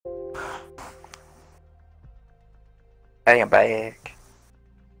Hey, I'm back.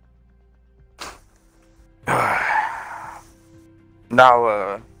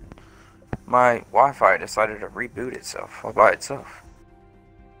 Now, my Wi-Fi decided to reboot itself all by itself.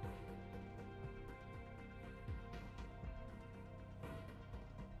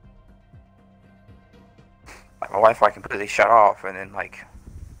 Like, my Wi-Fi completely shut off, and then, like,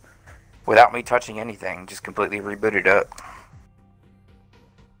 without me touching anything, just completely rebooted up.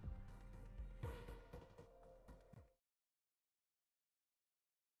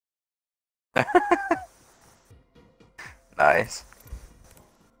 Nice.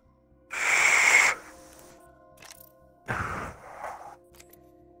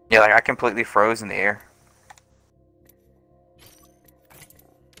 Yeah, like, I completely froze in the air.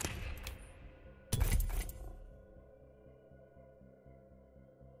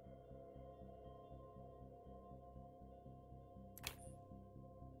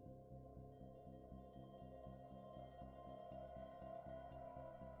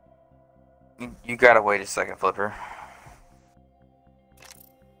 You gotta wait a second, Flipper.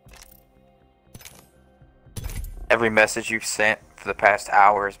 Every message you've sent for the past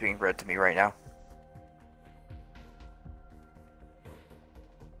hour is being read to me right now.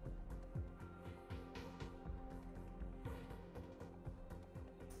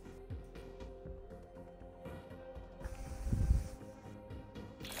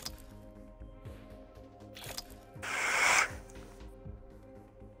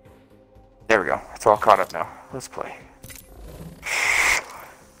 There we go. It's all caught up now. Let's play.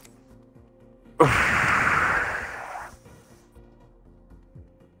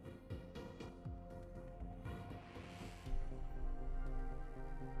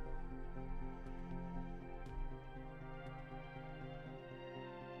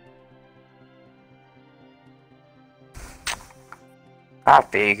 I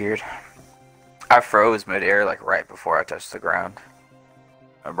figured. I froze midair like right before I touched the ground.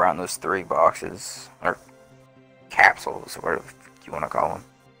 Around those 3 boxes, or capsules, or whatever you want to call them.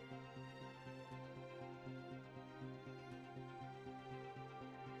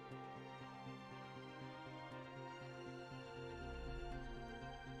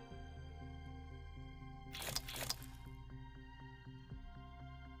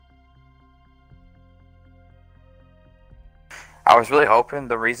 I was really hoping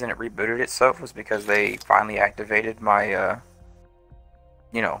the reason it rebooted itself was because they finally activated my,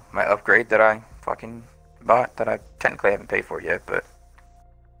 you know, my upgrade that I fucking bought, that I technically haven't paid for yet, but...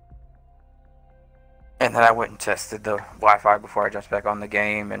 And then I went and tested the Wi-Fi before I jumped back on the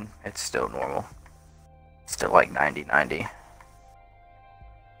game, and it's still normal. Still like 90.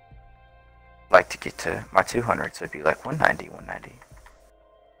 Like to get to my 200, so it'd be like 190.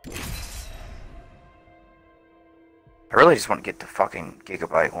 I really just want to get the fucking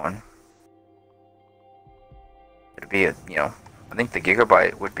gigabyte one. It'd be a, you know, I think the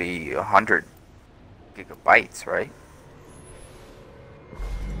gigabyte would be 100 gigabytes, right?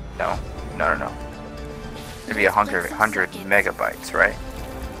 No. It'd be 100 megabytes, right?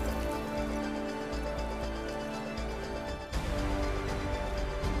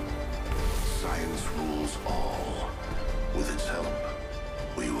 Science rules all. With its help,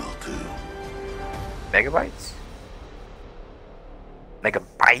 we will too. Megabytes?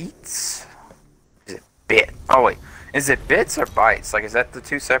 Megabytes? Is it bit? Oh wait, is it bits or bytes? Like, is that the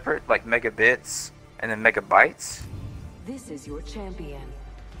two separate? Like megabits and then megabytes? This is your champion.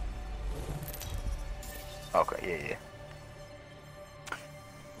 Okay,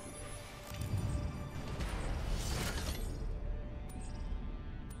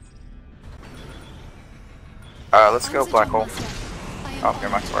 yeah. Let's go, black hole. Oh, never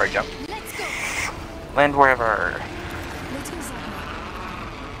mind, where I jumped. Land wherever.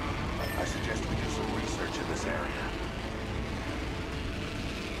 I suggest we do some research in this area.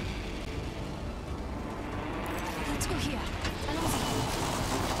 Let's go here.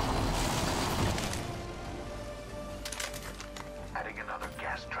 Adding another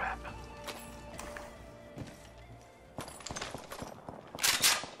gas trap.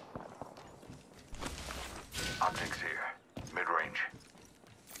 Optics here. Mid-range.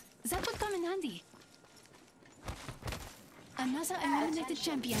 That would come in handy. Another eliminated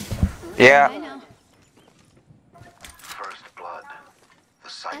champion. Yeah. I know. First blood. The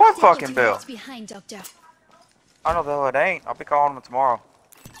site. What fucking bill? What's behind, Doctor? I know the hell it ain't. I'll be calling him tomorrow.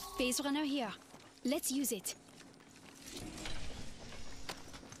 Phase runner here. Let's use it.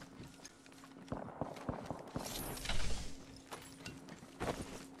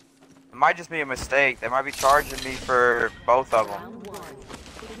 It might just be a mistake. They might be charging me for both of them. Round 1.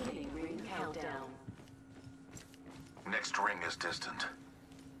 Beginning ring countdown. Next ring is distant.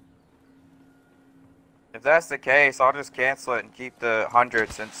 If that's the case, I'll just cancel it and keep the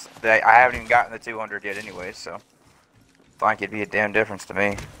 100 since I haven't even gotten the 200 yet anyway, so it's like it'd be a damn difference to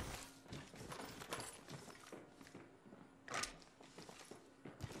me.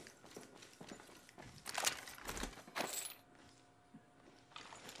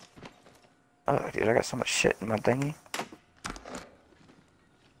 Oh, dude, I got so much shit in my thingy.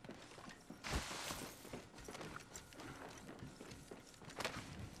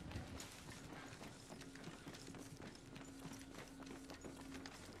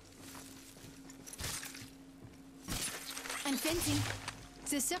 I'm fencing.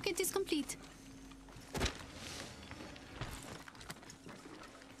 The circuit is complete.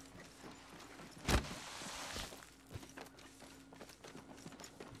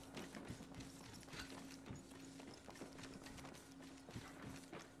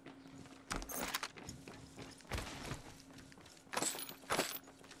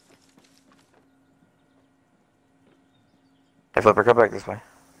 Hey, Flipper, come back this way.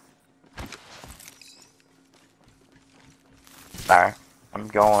 Alright,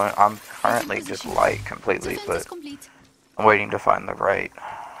 I'm currently just light completely, The fence but is complete. I'm waiting to find the right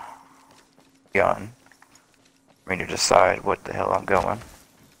gun. I mean, to decide what the hell I'm going.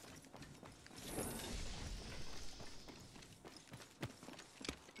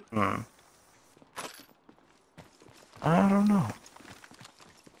 I don't know.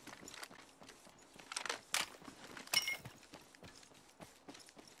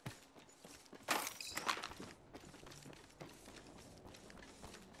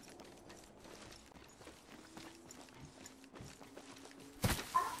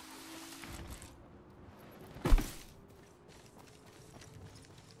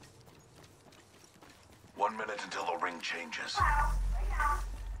 One minute until the ring changes.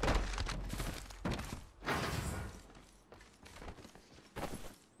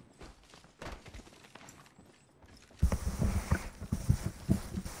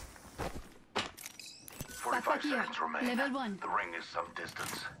 Backpack here. Seconds remain. Level 1. The ring is some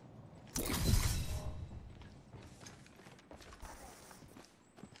distance.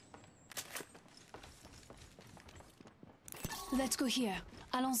 Let's go here.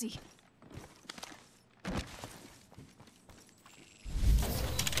 Allons-y.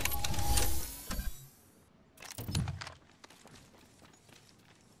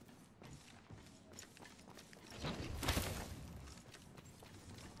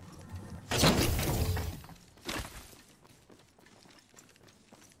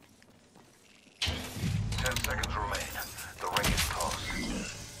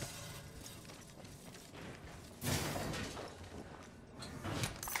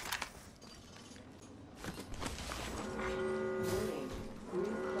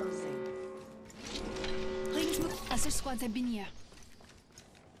 Other squads have been here.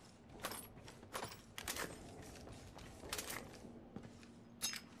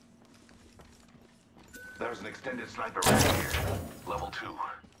 There's an extended sniper right here. Level 2.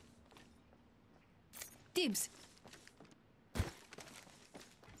 Dibs.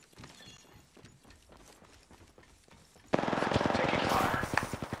 Taking fire.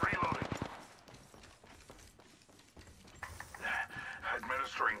 Reloading.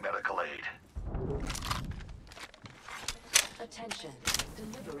 Administering medical aid. Attention.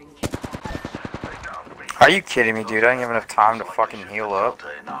 Delivering care. They downed me. Are you kidding me, dude? I didn't have enough time to fucking heal up.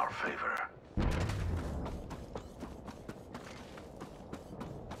 Delta in our favor.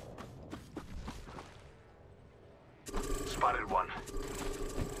 Spotted one.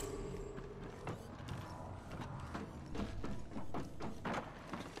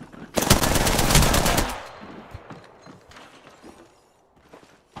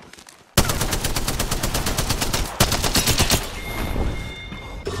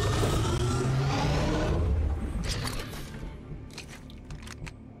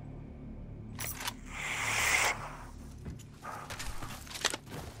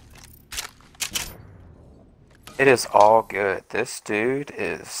 It is all good. This dude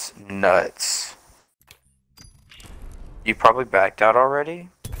is nuts. You probably backed out already,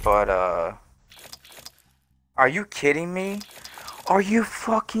 but are you kidding me? Are you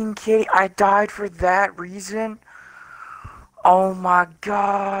fucking kidding? I died for that reason? Oh my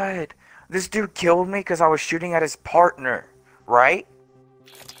god. This dude killed me because I was shooting at his partner, right?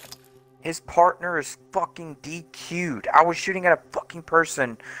 His partner is fucking DQ'd. I was shooting at a fucking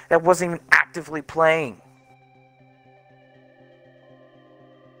person that wasn't even actively playing.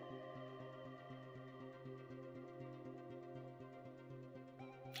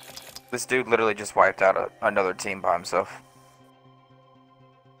 This dude literally just wiped out another team by himself.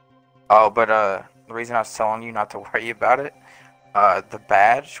 Oh, but the reason I was telling you not to worry about it, the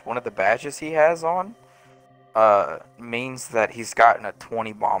badge, one of the badges he has on, means that he's gotten a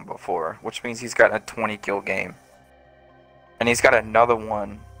 20 bomb before, which means he's gotten a 20 kill game. And he's got another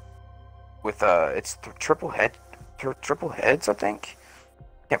one with it's triple heads, I think.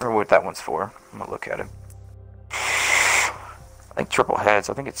 Can't remember what that one's for. I'm gonna look at it. I think triple heads.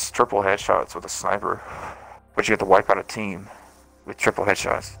 I think it's triple headshots with a sniper, but you have to wipe out a team with triple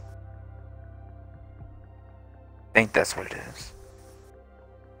headshots. I think that's what it is.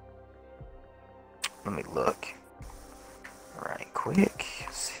 Let me look. Right quick.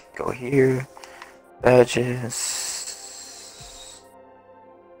 Let's go here. Badges.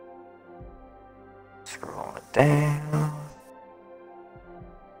 Scroll it down.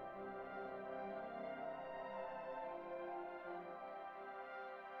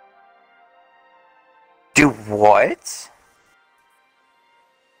 Do what?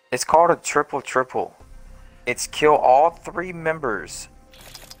 It's called a triple. It's kill all 3 members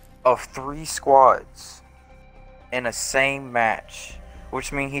of 3 squads in a same match,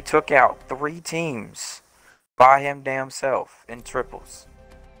 which means he took out 3 teams by him damn self in triples.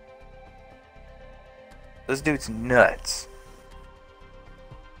 This dude's nuts.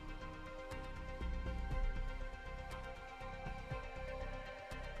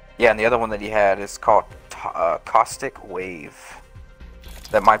 Yeah, and the other one that he had is called Caustic Wave.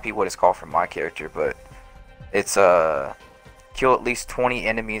 That might be what it's called for my character, but it's kill at least 20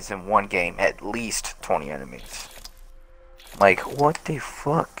 enemies in one game. At least 20 enemies. Like, what the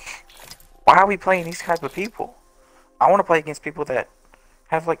fuck? Why are we playing these type of people? I want to play against people that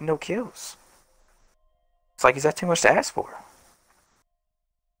have like no kills. It's like, is that too much to ask for?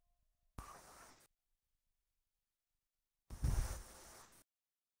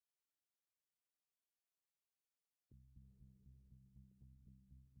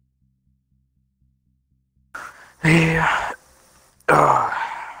 Yeah.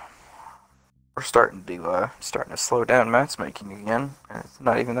 We're starting to slow down matchmaking again, and it's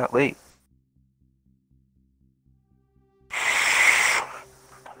not even that late.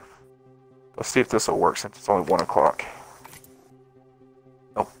 Let's see if this will work since it's only 1 o'clock.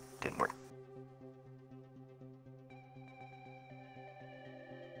 Nope, didn't work.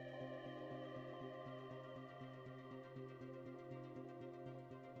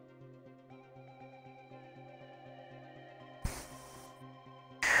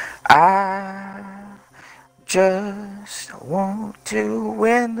 I just want to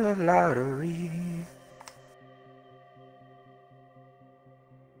win the lottery.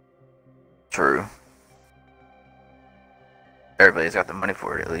 True. Everybody's got the money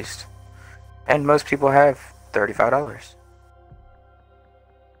for it, at least. And most people have $35.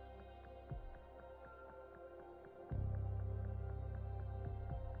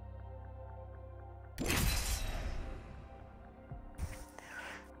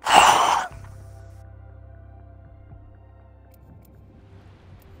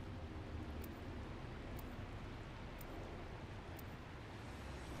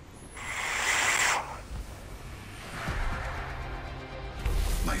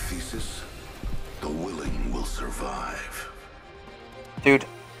 My thesis: the willing will survive. Dude,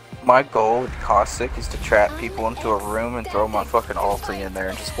 my goal with Caustic is to trap people into a room and throw my fucking ulti in there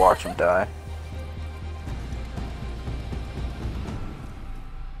and just watch them die.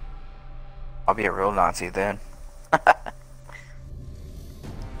 I'll be a real Nazi then.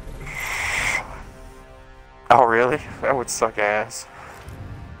 Oh really? That would suck ass.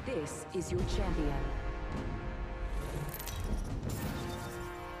 This is your champion.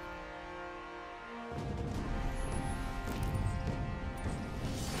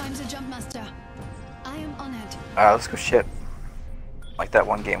 I'm the jump master. I am honored. Let's go ship. Like that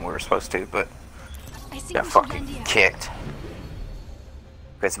one game we were supposed to, but I think got we should fucking land here. kicked.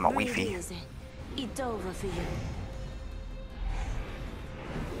 Because of my Wi-Fi. It's over for you.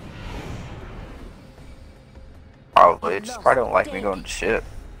 Probably. It just probably don't like me going to ship.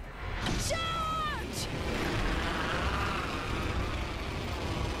 Charge!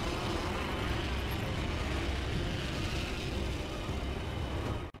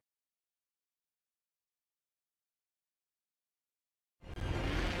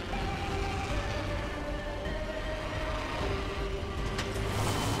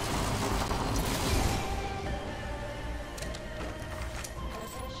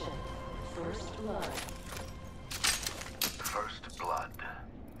 Attention. First blood. First blood.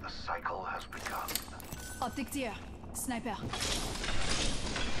 The cycle has begun. Optics here. Sniper.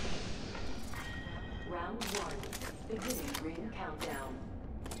 Round 1. Beginning ring countdown.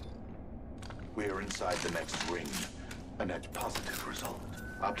 We are inside the next ring. A net positive result.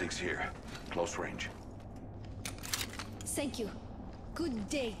 Optics here. Close range. Thank you. Good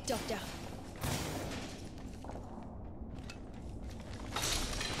day, Doctor.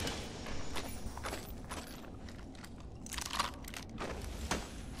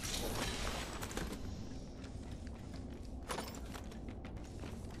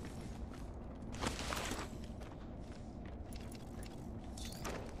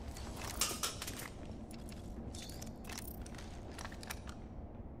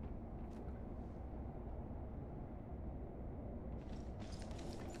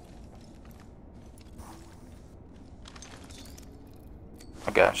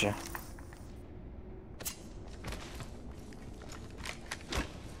 I got you.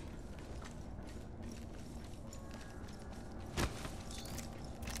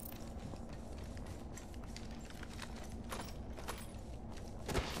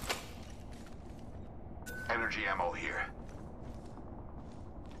 Energy ammo here.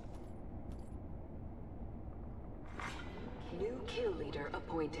 New kill leader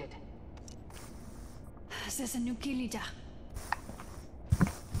appointed. There's a new kill leader.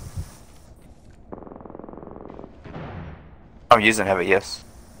 I'm using heavy, yes.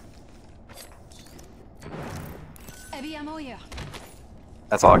 Heavy ammo here.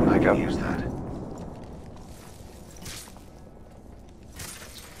 That's all I can I think can of. use that.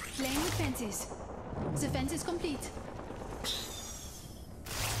 Playing with fences. The fence is complete.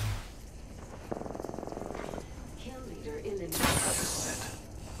 Kill leader eliminated. Trap is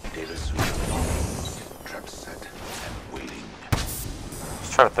set. Data suit on. Trap set and waiting.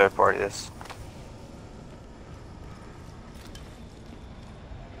 Let's try to third party this.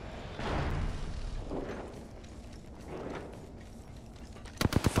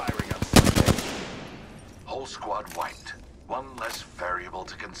 Firing up suspect. Whole squad wiped. One less variable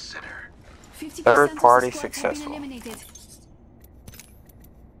to consider. 50% Third party of the squad have successful. been eliminated.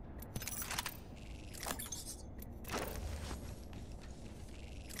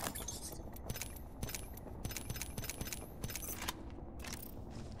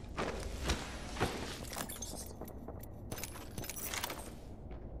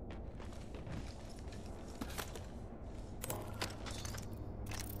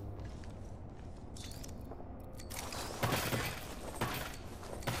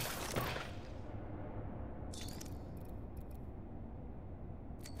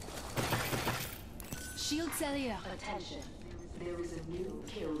 Shield cell here. Attention. There is a new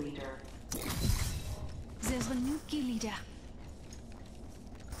kill leader. There's a new kill leader.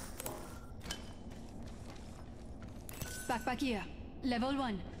 Backpack here. Level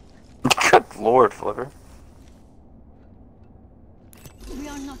 1. Good lord, Flipper. We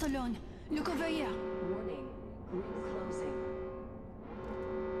are not alone. Look over here. Warning. Ring closing.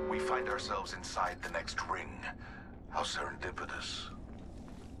 We find ourselves inside the next ring. How serendipitous.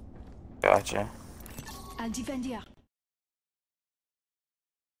 Gotcha. I'll defend here.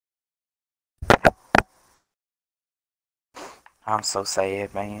 I'm so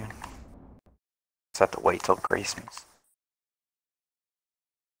sad, man. Just have to wait till Christmas.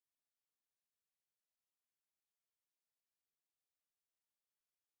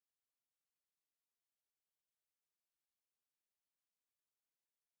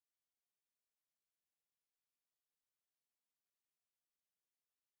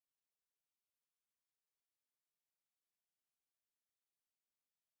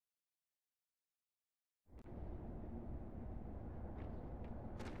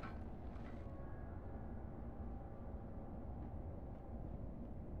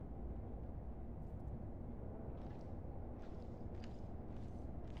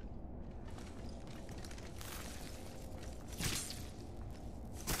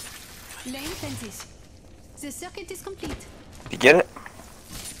 Laying fences. The circuit is complete. You get it?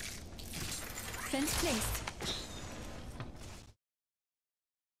 Fence placed.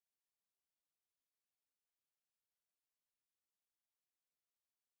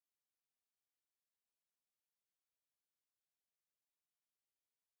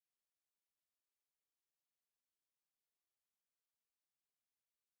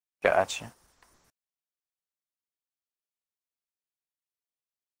 Gotcha.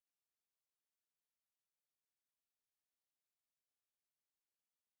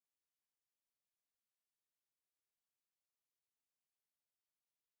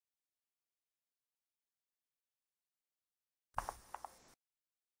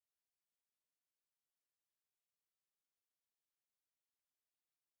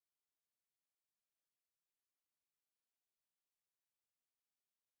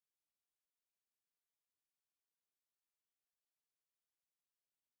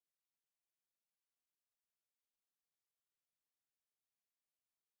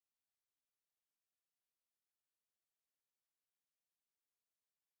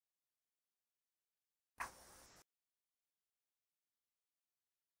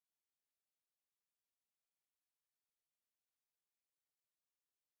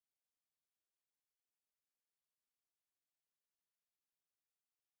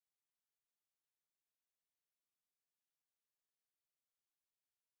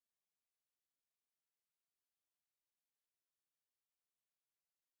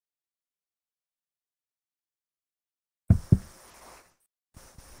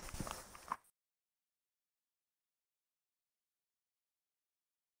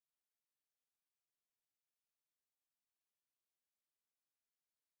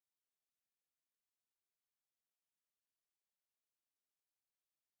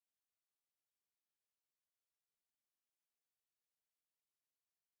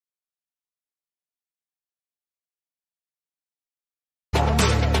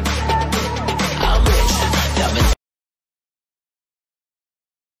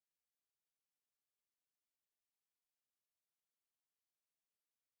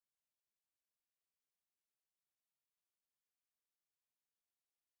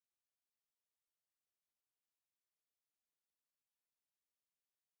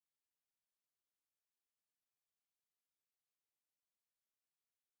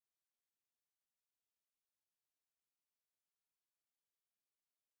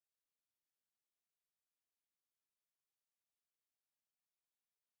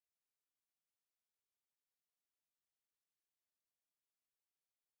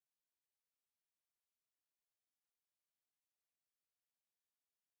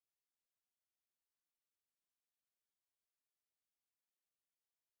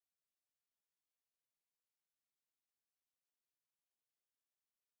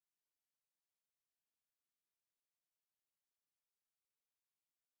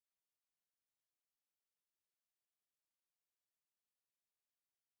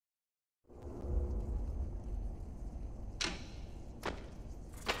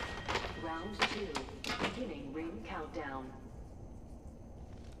 Round 2. Beginning ring countdown.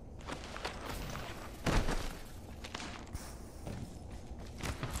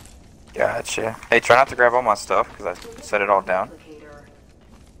 Gotcha. Hey, try not to grab all my stuff because I set it all down. Replicator.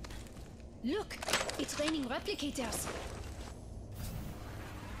 Look, it's raining replicators.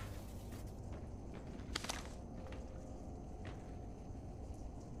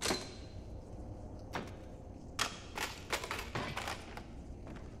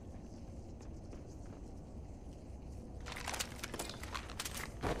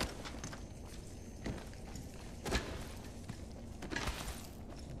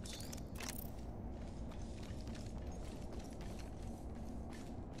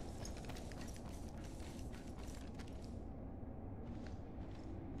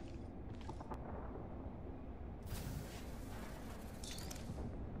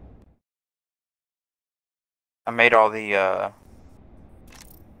 I made all the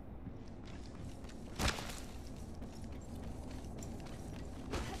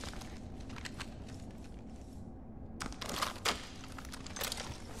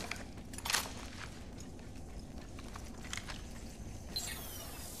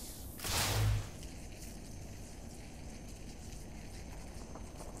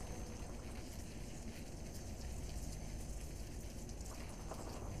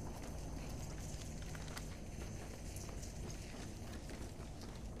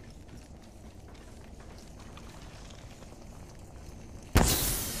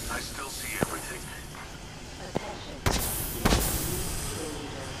I still see everything. Attention.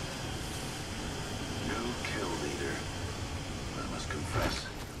 New kill leader. I must confess,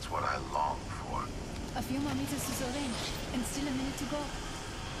 it's what I long for. A few more meters to the range, and still a minute to go.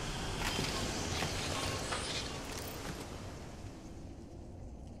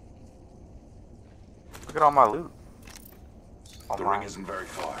 look at all my loot. All The mine. ring isn't very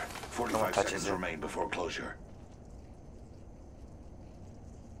far. 45 touches seconds it. remain before closure.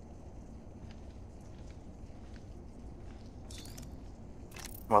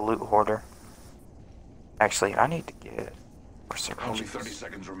 I'm a loot hoarder. Actually, I need to get more Only syringes. 30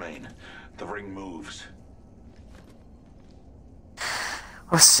 seconds remain. The ring moves.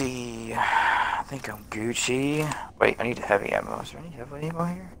 Let's see. I think I'm Gucci. Wait, I need heavy ammo. Is there any heavy ammo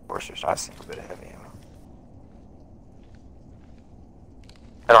here? Of course, there's not a single bit of heavy ammo.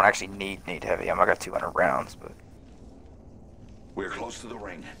 I don't actually need heavy ammo. I got 200 rounds, but We're close to the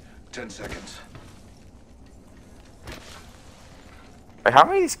ring. 10 seconds. wait, how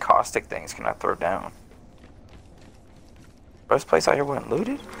many of these caustic things can I throw down? This place out here wasn't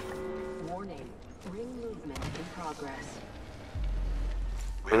looted? Warning. Ring movement in progress.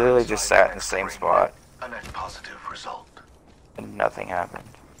 We literally just sat in the same spot A net positive result. and nothing happened.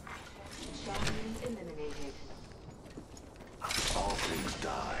 Champions eliminated. All things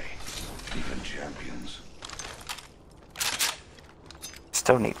die. Even champions.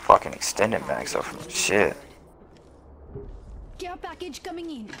 Still need fucking extended mags though from shit. Care package coming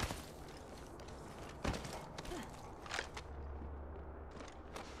in.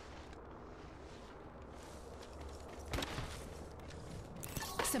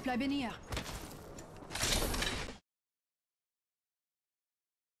 Supply bin here.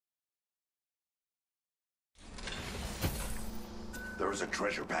 There is a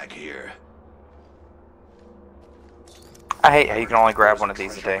treasure pack here. I hate how you can only grab one of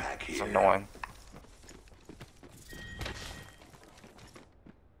these a day. It's annoying.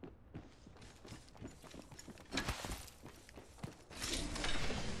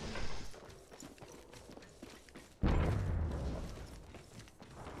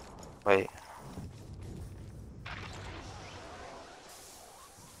 Wait.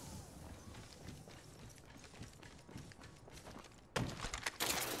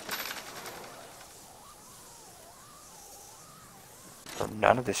 So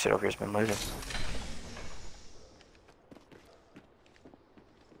none of this shit over here has been looted.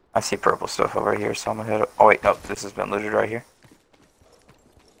 I see purple stuff over here, so I'm gonna head up. Oh wait, nope, this has been looted right here.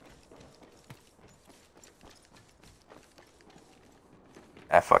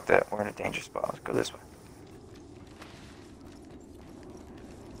 Ah, fuck that. We're in a dangerous spot. Let's go this way.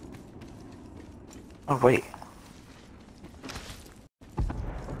 Oh wait.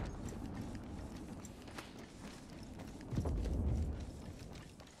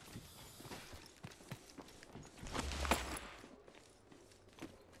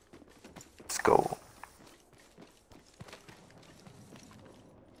 Let's go.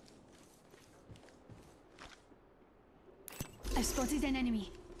 I've spotted an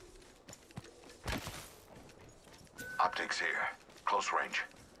enemy. Optics here. Close range.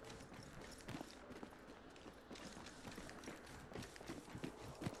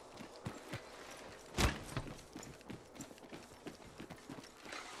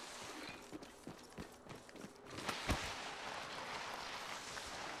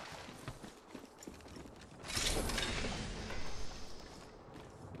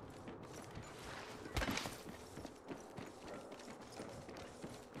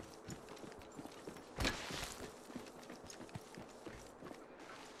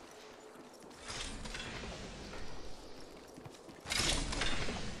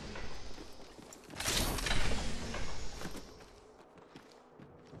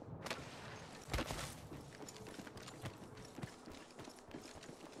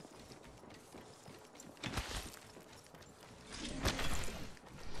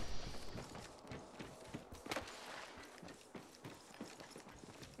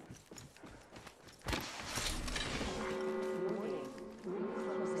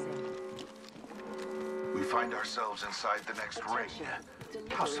 find ourselves inside the next ring.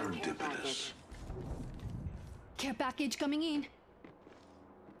 How Delivering care serendipitous. package. Care package coming in.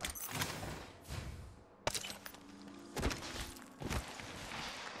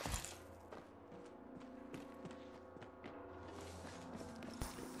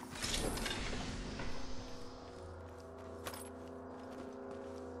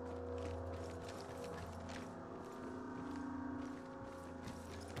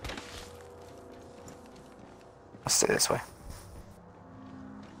 Let's stay this way.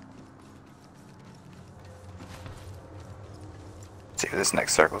 See where this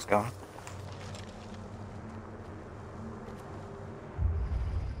next circle's going.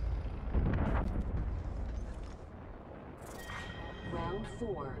 Round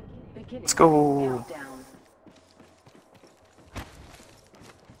 4. Beginning. Let's go. Countdown.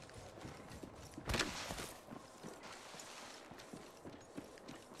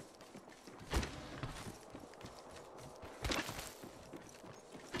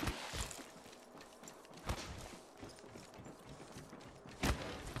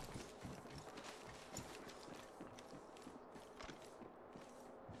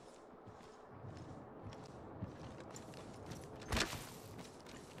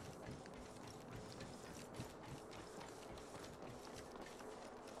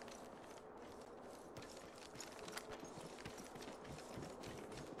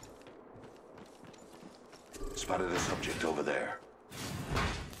 Spotted a subject over there.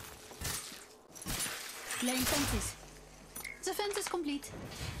 Laying fences. The fence is complete.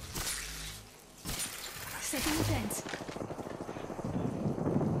 Setting the fence.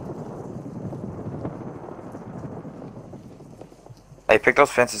 Hey, pick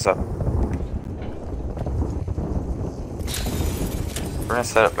those fences up. We're gonna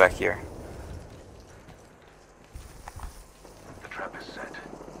set up back here. The trap is set.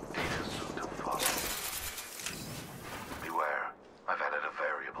 Data soon to follow. Beware. I've added a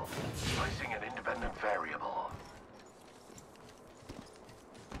variable. Placing an independent variable.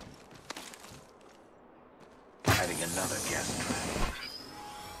 Adding another gas trap.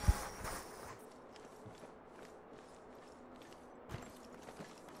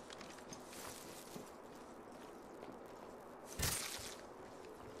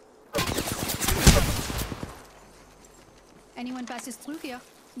 Anyone passes through here,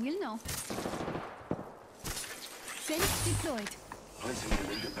 we'll know. Fence deployed. Placing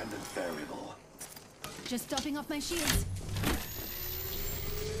an independent variable. Just topping off my shields.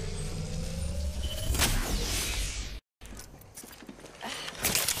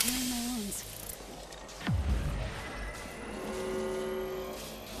 Healing my wounds.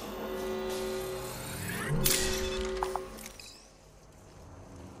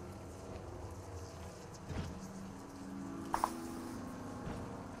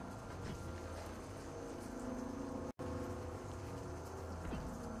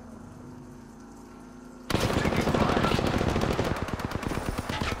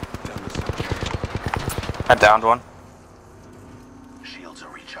 Down the subject. I downed one. Shields are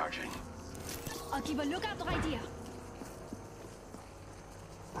recharging. I'll keep a lookout right here.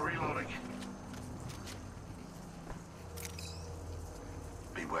 Reloading.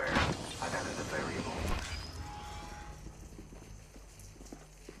 Beware. I've added a variable.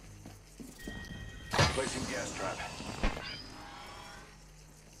 Placing gas trap.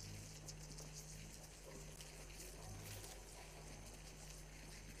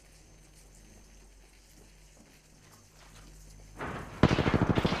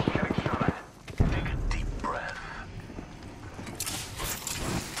 Getting shot at. Take a deep breath.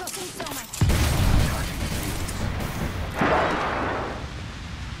 Tossing thermite. Charging shields.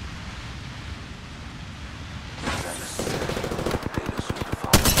 That is set. Data soon to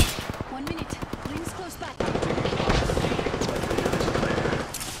follow. 1 minute. Rings close by.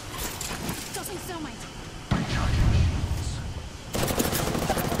 Tossing thermite. Recharging shields.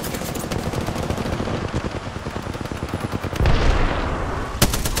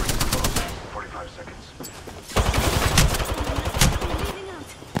 45 seconds. Leaving out.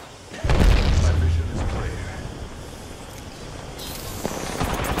 My vision is clear.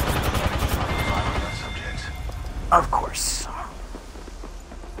 Fire on that subject. Of course.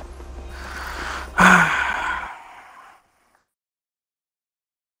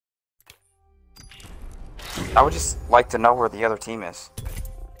 I would just like to know where the other team is.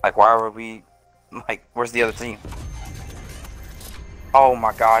 Like, why would we... Like, where's the other team? Oh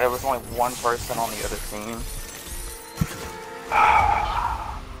my god, there was only one person on the other team.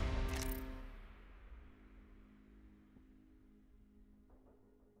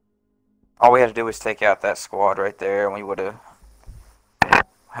 All we had to do was take out that squad right there, and we would have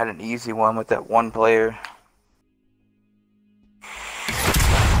had an easy one with that one player.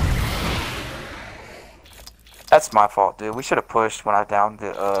 That's my fault, dude. We should have pushed when I downed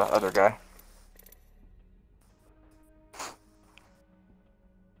the other guy.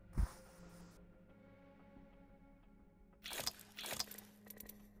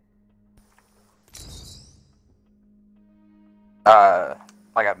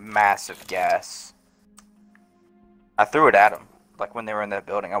 Like a massive gas. I threw it at him. Like when they were in that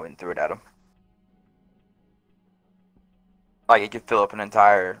building, I went and threw it at him. Like it could fill up an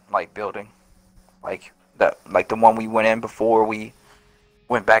entire like building. Like that, like the one we went in before we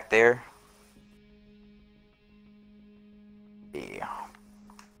went back there. Yeah.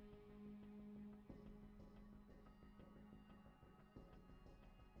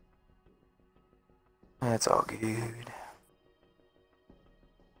 That's all good.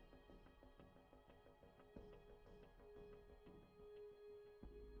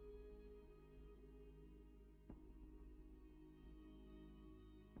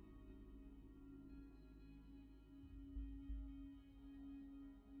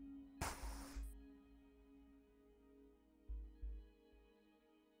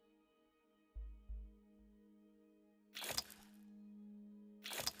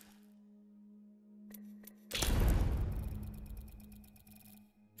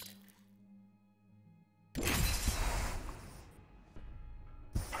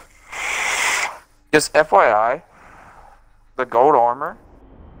 Just FYI, the gold armor,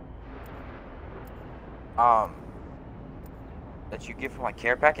 that you get from like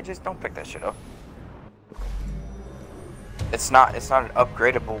care packages, don't pick that shit up. It's not an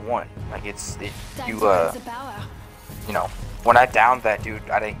upgradable one. Like you know, when I downed that dude,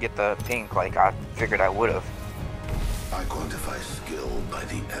 I didn't get the pink like I figured I would have. I quantify skill by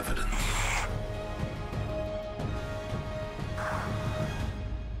the evidence.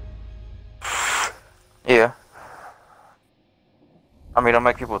 Yeah. I mean, I'll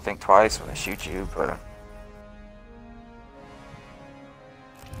make people think twice when they shoot you, but...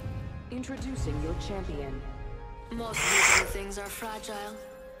 Introducing your champion. Most living things are fragile.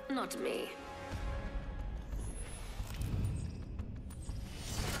 Not me.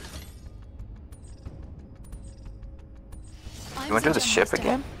 You went to the ship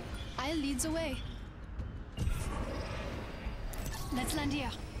again? I'll lead the way. Let's land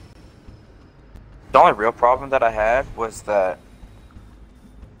here. The only real problem that I had was that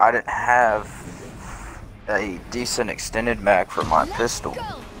I didn't have a decent extended mag for my pistol.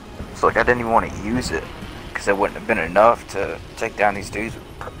 So like I didn't even want to use it because it wouldn't have been enough to take down these dudes with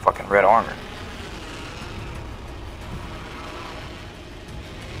fucking red armor.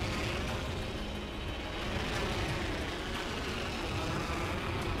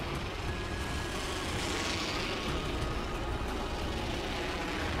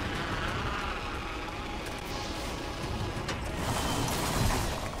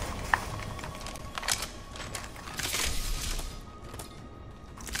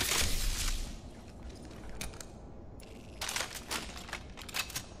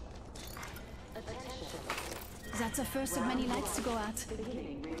 That's the first of many lights to go out.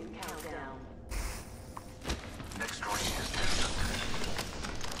 Beginning ring countdown. Next ring is distant.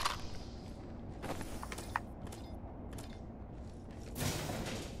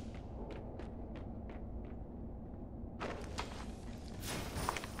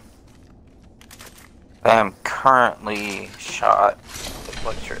 I am currently shot with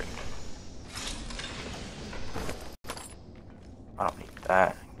electric. I don't need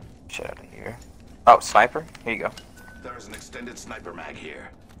that. Shit out of here. Oh, sniper? Here you go. There is an extended sniper mag here.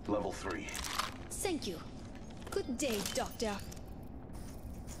 Level 3. Thank you. Good day, Doctor.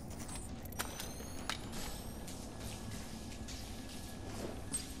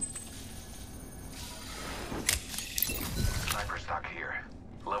 Sniper stock here.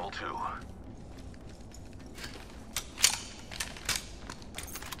 Level 2.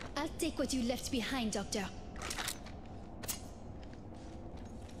 I'll take what you left behind, Doctor.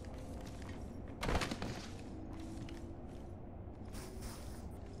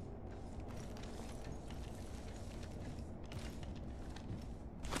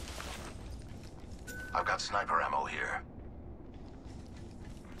 I've got sniper ammo here.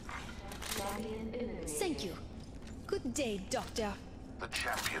 Thank you. Good day, Doctor. The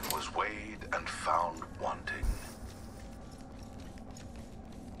champion was weighed and found wanting.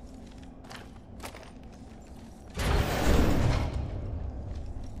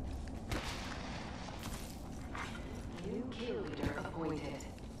 New kill leader appointed.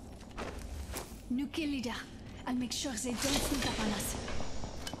 New kill leader. I'll make sure they don't sneak up on us.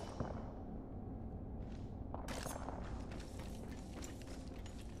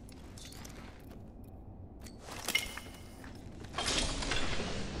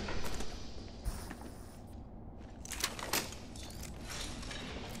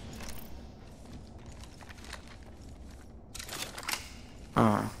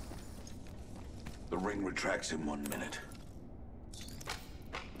 The ring retracts in 1 minute.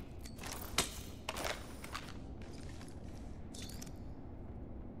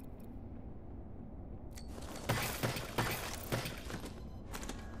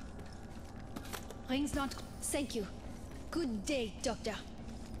 Ring's not. Thank you. Good day, Doctor.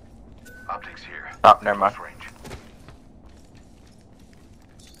 Optics here. Oh, never mind. Close range.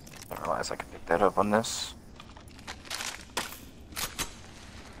 I didn't realize I could pick that up on this.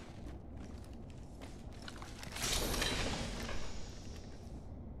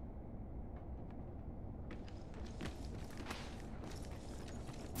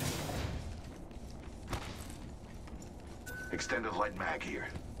 Extended light mag here.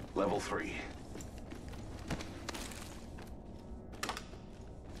 Level 3.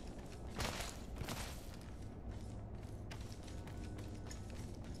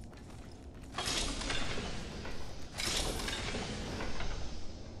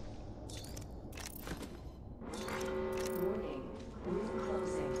 Warning. Room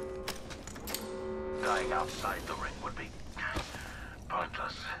closing. Dying outside the ring would be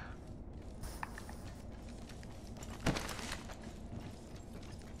pointless.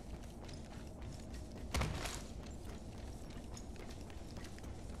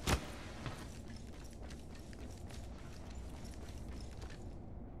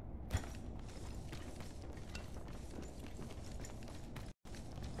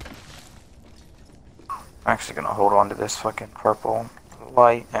 I'm actually gonna hold on to this fucking purple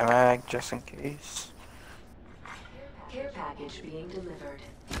light and mag just in case. Care package being delivered.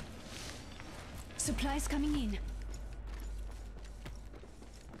 Supplies coming in.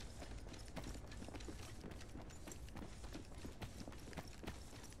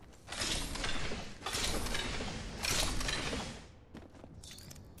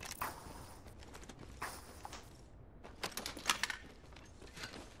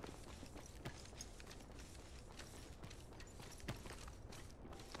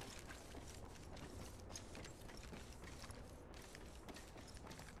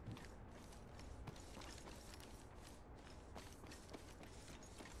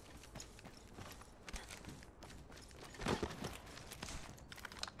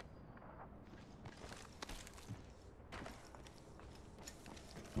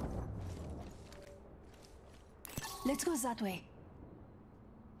 Let's go that way.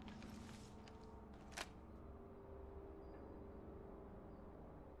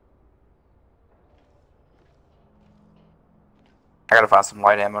 I gotta find some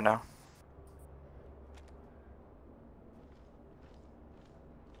light ammo now.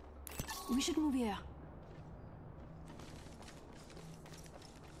 We should move here.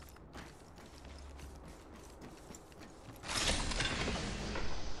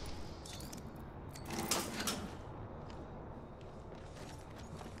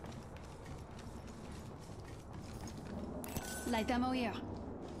 Light ammo here.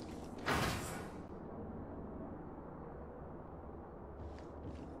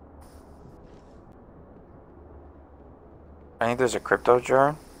 I think there's a crypto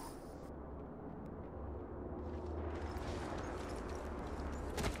jar.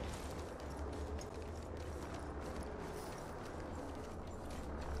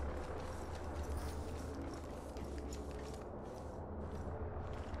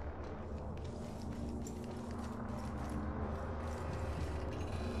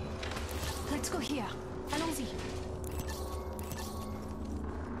 Let's go here. Allons-y.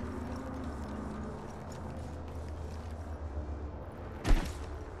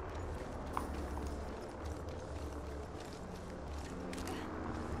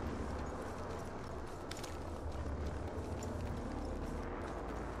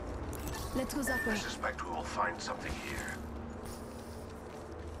 Let's go that I way. suspect we will find something here.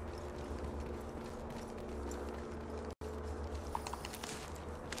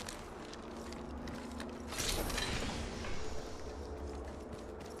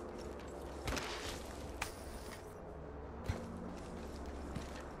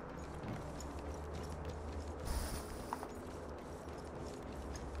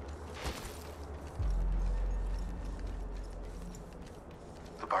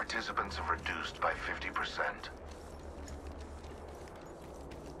 The participants have reduced by 50%.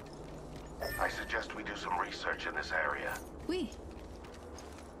 I suggest we do some research in this area. Oui.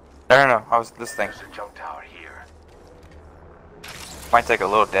 No. I was this thing. There's a jump tower here. Might take a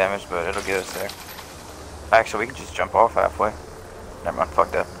little damage, but it'll get us there. Actually, we can just jump off halfway. Never mind,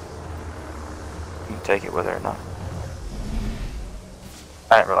 fuck that. You can take it with her or not.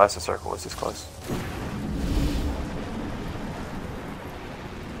 I didn't realize the circle was this close.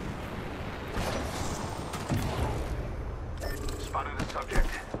 Spotted a subject.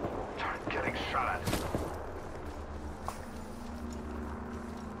 shot at.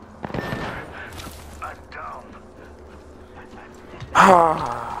 I'm down.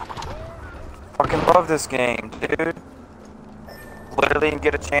 Fucking love this game, dude. Literally didn't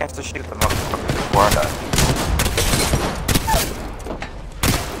get a chance to shoot the motherfucker before I died.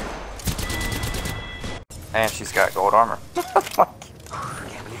 And she's got gold armor.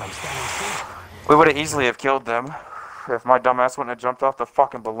 We would have easily have killed them if my dumbass wouldn't have jumped off the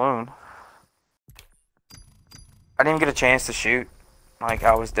fucking balloon. I didn't even get a chance to shoot. Like,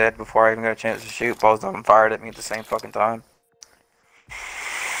 I was dead before I even got a chance to shoot. Both of them fired at me at the same fucking time.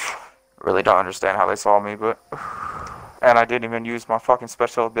 Really don't understand how they saw me, but... And I didn't even use my fucking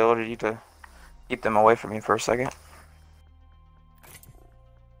special ability to keep them away from me for a second.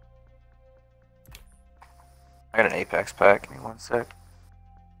 I got an Apex pack. Give me one sec.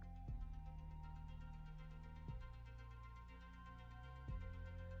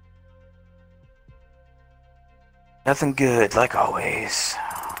 Nothing good, like always.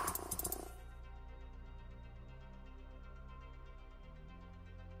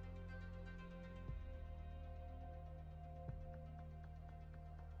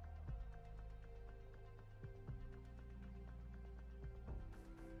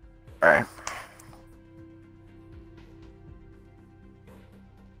 Alright.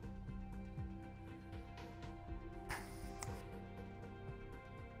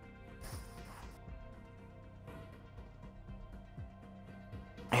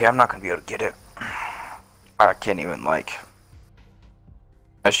 Yeah, I'm not gonna be able to get it. I can't even, like...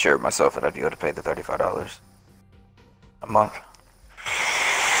 I assured myself that I'd be able to pay the $35 a month.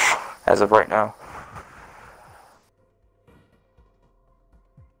 As of right now.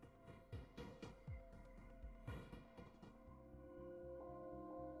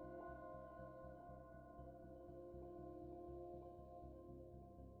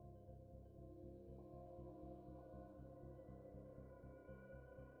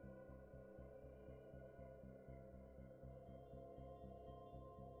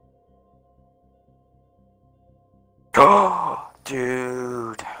 Oh,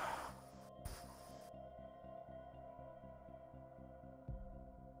 dude.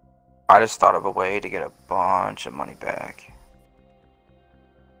 I just thought of a way to get a bunch of money back.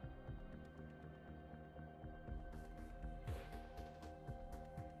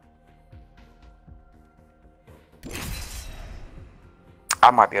 I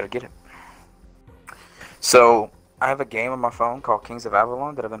might be able to get it. So, I have a game on my phone called Kings of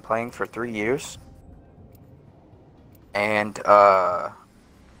Avalon that I've been playing for 3 years. And,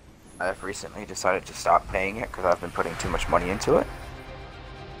 I've recently decided to stop paying it because I've been putting too much money into it.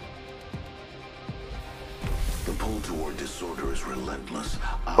 The pull toward disorder is relentless.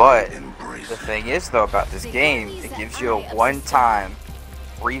 But Embrace the it. thing is, though, about this game, it gives you a one-time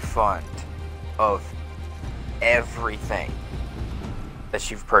refund of everything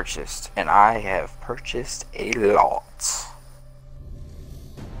that you've purchased. And I have purchased a lot.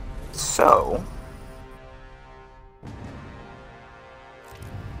 So...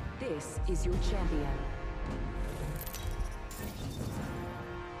 This is your champion.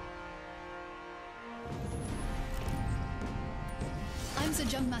 I'm the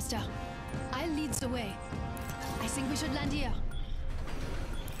jump master. I'll lead the way. I think we should land here.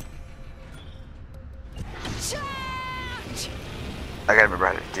 Charge! I gotta remember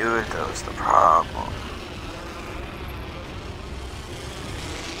how to do it, though, is the problem.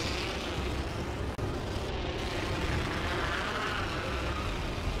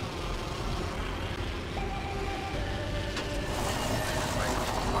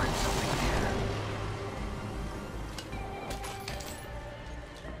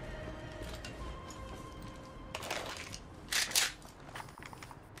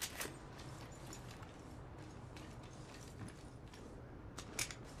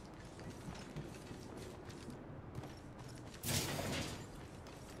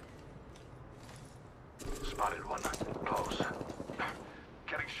 Spotted one. Close.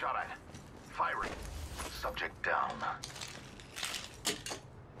 Getting shot at. Firing. Subject down.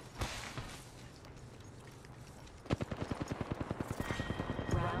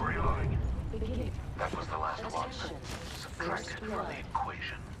 Reloading. That was the last one. Subtracted from the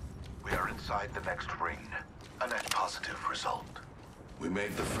equation. We are inside the next ring. A net positive result. We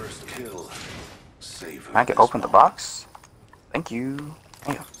made the first kill. Save. Can I get open the box? Thank you.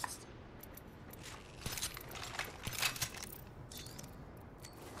 Yeah.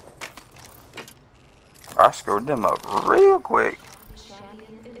 I screwed them up real quick.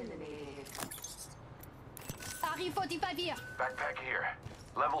 RE45 here. Backpack here.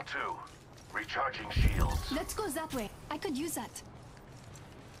 Level 2. Recharging shields. Let's go that way. I could use that.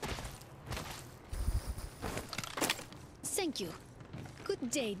 Thank you. Good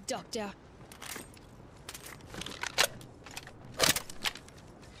day, Doctor.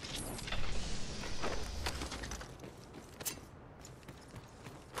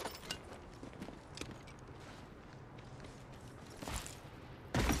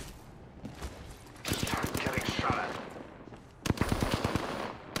 Getting shot at.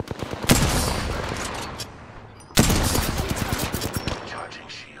 Charging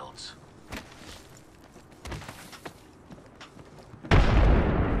shields.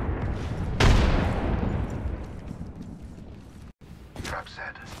 Trap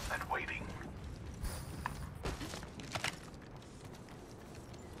set and waiting.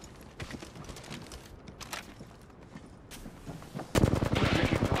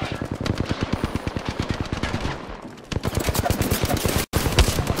 Taking fire.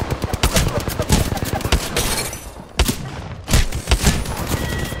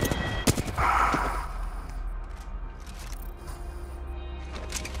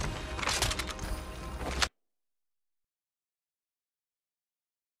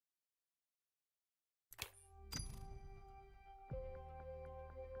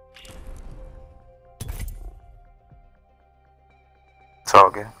 It's all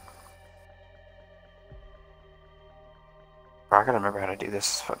good. I gotta remember how to do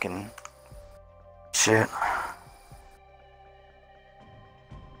this fucking shit.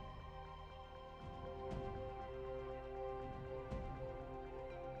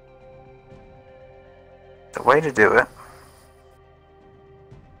 The way to do it.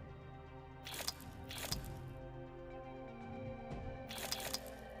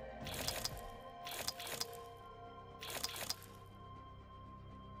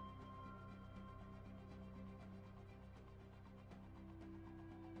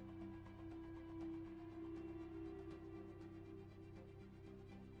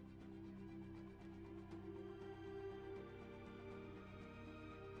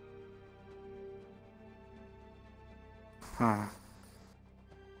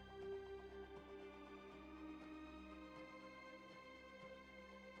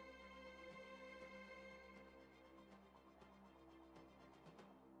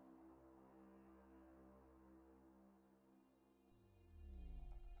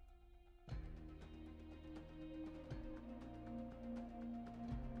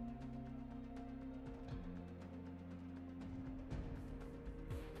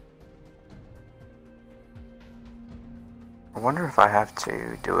 I wonder if I have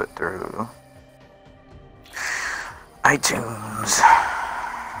to do it through iTunes.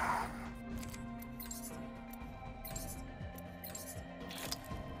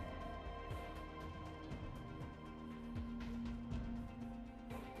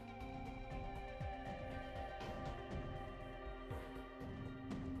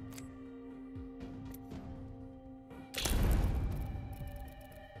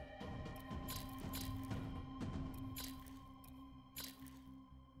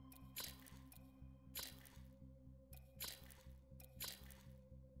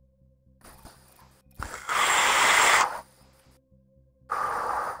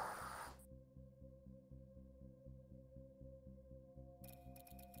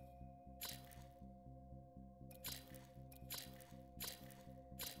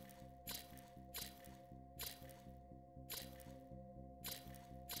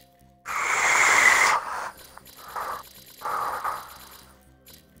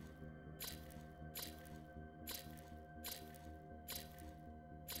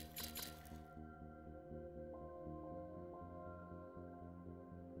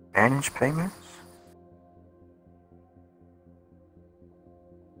 Manage payments?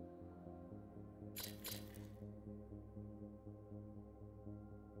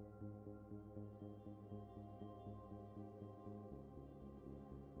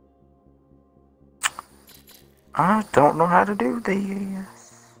 I don't know how to do this.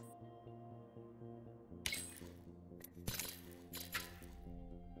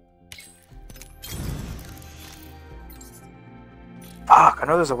 Fuck, I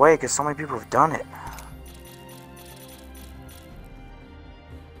know there's a way because so many people have done it.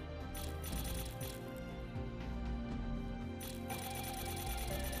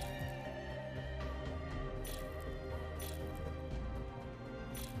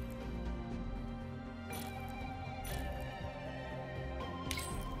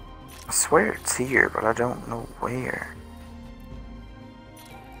 I swear it's here, but I don't know where.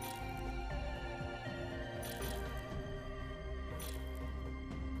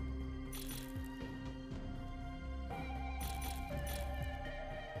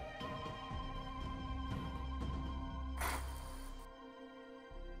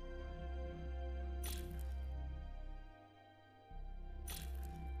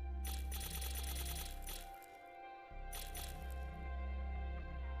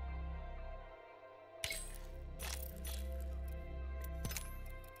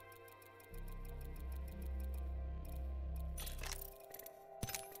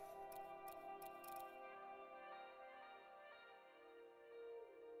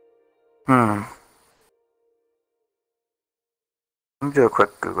 Hmm. Let me do a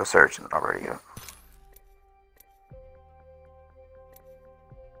quick Google search and I'll ready up.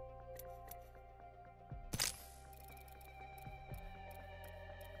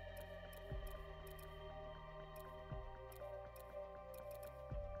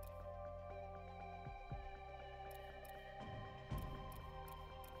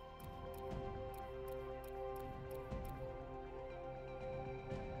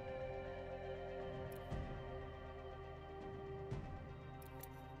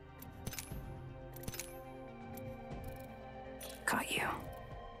 Caught you.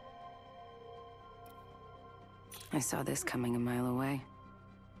 I saw this coming a mile away.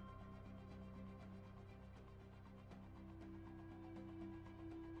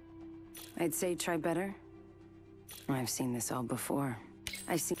 I'd say try better. I've seen this all before.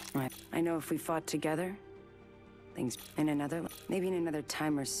 I know if we fought together, things maybe in another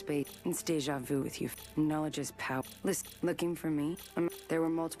time or space. It's deja vu with you. Knowledge is power. Listen, looking for me? There were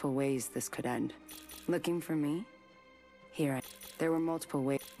multiple ways this could end. Looking for me? There were multiple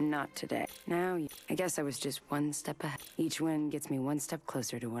ways. Not today. Now, I guess I was just one step ahead. Each win gets me one step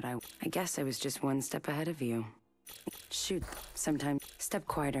closer to what I guess I was just one step ahead of you. Shoot, sometimes step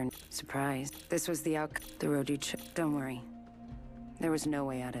quieter. Surprise. This was the outcome. The road you chose. Don't worry. There was no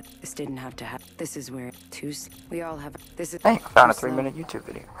way out of it. This didn't have to happen. This is where we all have. This is. Hey, I found a 3-minute YouTube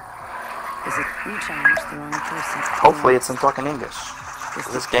video. Is it you challenged the wrong person? Hopefully it's in fucking English.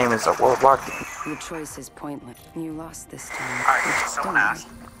 This game is a worldwide game. Your choice is pointless. You lost this time. Alright, someone asked,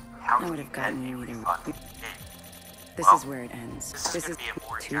 I would have gotten you either way. This is where it ends. This is gonna be a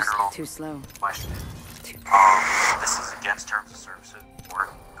more general too slow. question. This is against terms of services for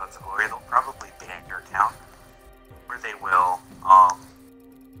Guns of Glory. They'll probably ban your account, or they will.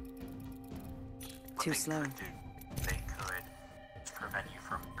 Too slow. They could prevent you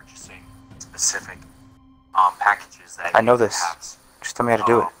from purchasing specific packages that. I know this. Just tell me how to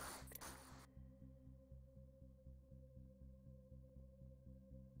do it.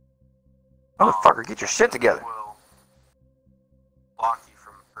 Motherfucker, get your shit together. Will block you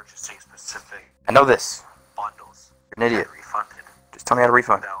from purchasing specific I know this. bundles. You're an idiot. And refunded. Just tell me how to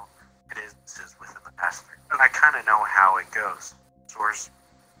refund. No, it is within the past. And I kind of know how it goes. Source,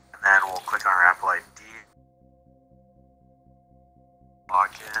 and then we'll click on our Apple ID, log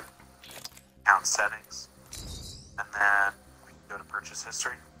in, account settings, and then we can go to purchase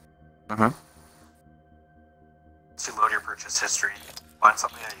history. Mm-hmm. To load your purchase history, find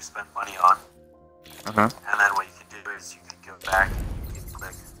something that you spend money on, Mm-hmm. and then what you can do is you can go back, you can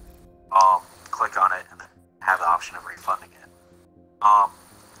click on it, and then have the option of refunding it.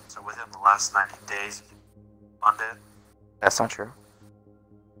 So within the last 90 days, you can fund it. That's not true.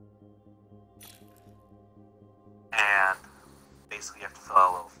 And basically you have to fill out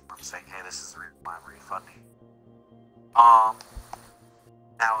a little form saying, hey, this is the reason why I'm refunding. Now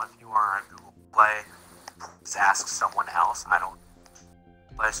if you are on Google Play, please ask someone else. I don't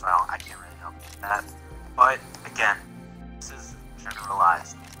play, so I can't really help you with that. But again, this is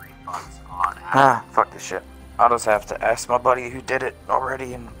generalized refunds on Apple. Fuck this shit. I'll just have to ask my buddy who did it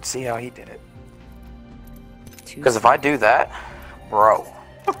already and see how he did it. Because if I do that, bro,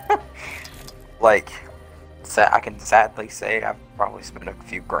 like, I can sadly say I've probably spent a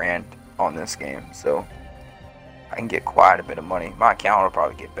few grand on this game, so I can get quite a bit of money. My account will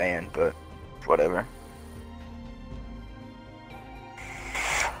probably get banned, but whatever.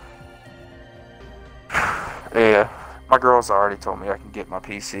 Yeah, my girl's already told me I can get my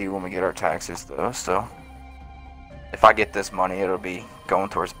PC when we get our taxes, though, so if I get this money, it'll be going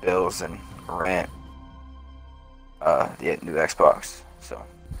towards bills and rent. The new Xbox, so.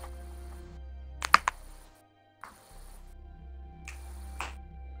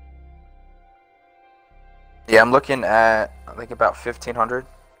 Yeah, I'm looking at, I think about 1,500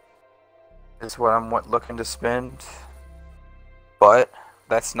 is what I'm looking to spend, but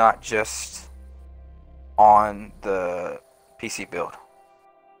that's not just on the PC build.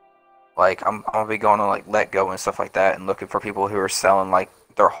 Like, I'm gonna be going to like Let Go and stuff like that and looking for people who are selling like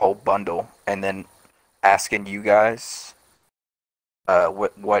their whole bundle and then asking you guys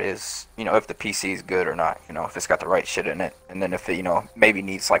what is, you know, if the PC is good or not, you know, if it's got the right shit in it, and then if it, you know, maybe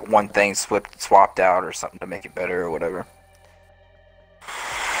needs like one thing swapped out or something to make it better or whatever.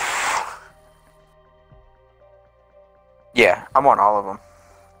 Yeah, I'm on all of them.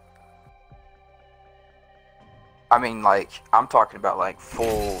 I mean, like, I'm talking about like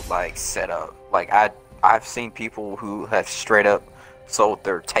full like setup. Like I've seen people who have straight up sold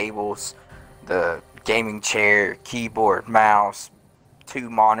their tables, the gaming chair, keyboard, mouse, 2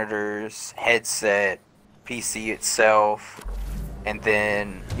 monitors, headset, PC itself, and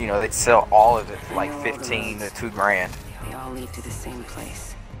then you know they'd sell all of it for like I know all the 15 to roads. 2 grand. They all lead to the same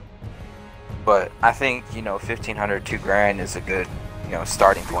place. But I think, you know, 1,500, 2 grand is a good, you know,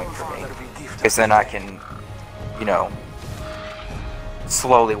 starting point for me. Because then I can, you know,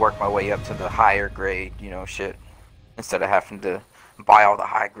 slowly work my way up to the higher grade, you know, shit. Instead of having to buy all the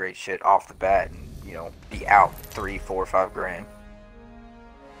high grade shit off the bat and, you know, be out 3, 4, 5 grand.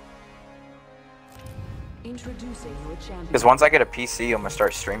 Introducing your champion. Because once I get a PC, I'm going to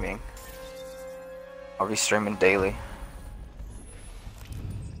start streaming. I'll be streaming daily.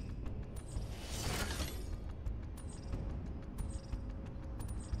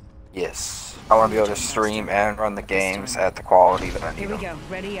 Yes. I want to be able to stream and run the games at the quality that I need. Here we go.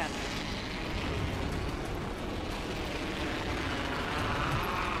 Ready up.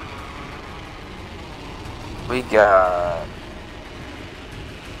 We got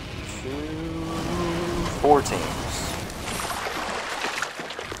 4 teams.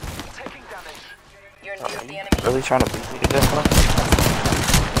 Are you really trying to beat me to this one?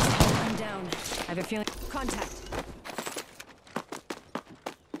 I'm down. I have a feeling. Contact.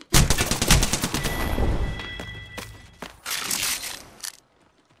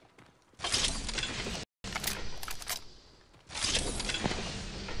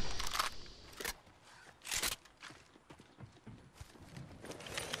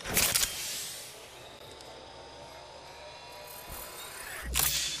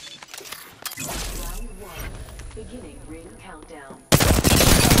 Beginning ring countdown.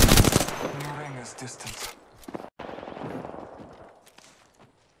 New ring is distant.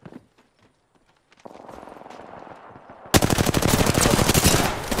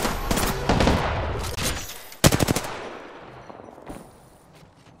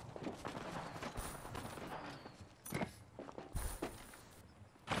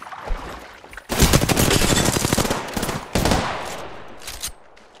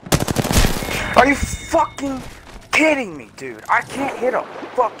 Are you fucking kidding me, dude? I can't hit a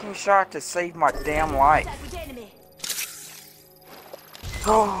fucking shot to save my damn life.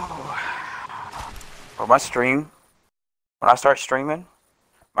 Oh. Well, my stream, when I start streaming,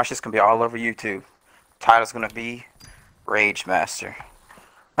 my shit's gonna be all over YouTube. Title's gonna be Rage Master.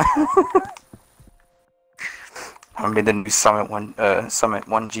 I'm gonna be the new Summit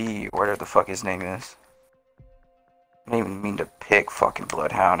 1G, or whatever the fuck his name is. I didn't even mean to pick fucking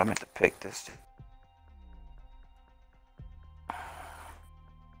Bloodhound. I meant to pick this dude.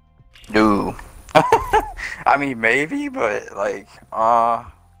 No. I mean, maybe, but like, I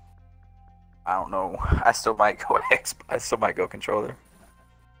don't know. I still might go I still might go controller.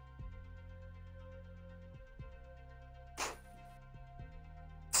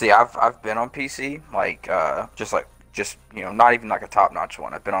 See, I've been on PC, like, just you know, not even like a top-notch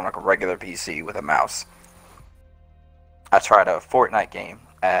one. I've been on like a regular PC with a mouse. I tried a Fortnite game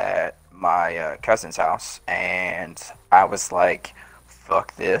at my cousin's house, and I was like,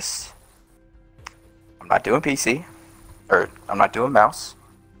 fuck this. I'm not doing PC, or I'm not doing mouse.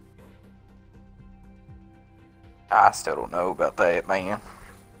 I still don't know about that, man.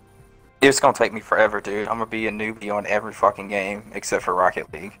 It's gonna take me forever, dude. I'm gonna be a newbie on every fucking game except for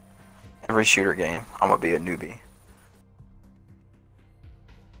Rocket League. Every shooter game, I'm gonna be a newbie.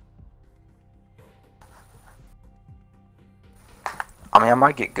 I mean, I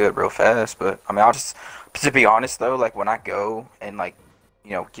might get good real fast, but I mean, I'll just, to be honest though, like when I go and like,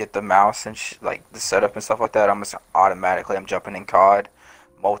 you know, get the mouse and like the setup and stuff like that, I'm just automatically, I'm jumping in COD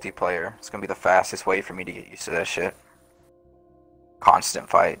multiplayer. It's gonna be the fastest way for me to get used to that shit. Constant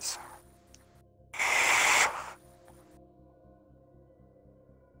fights.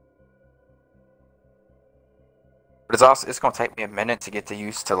 But it's gonna take me a minute to get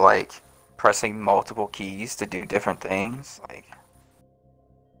used to like pressing multiple keys to do different things.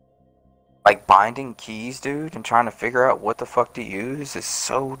 Like binding keys, dude, and trying to figure out what the fuck to use is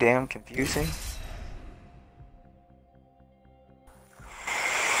so damn confusing.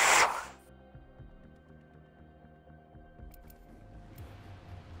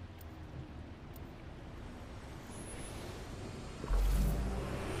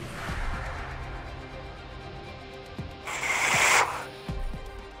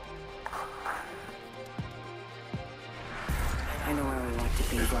 I know where we want to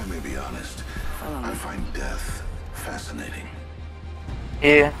be. If I may be honest, Follow me. I find death fascinating.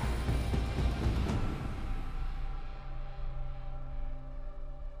 Yeah.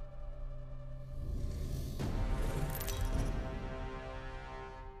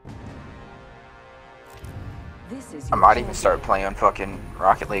 This is I your might even champion. start playing fucking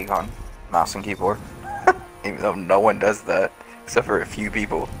Rocket League on mouse and keyboard. Even though no one does that, except for a few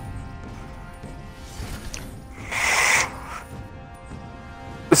people.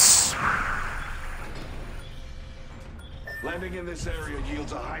 in this area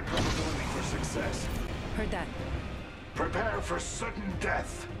yields a high probability for success. Heard that. Prepare for certain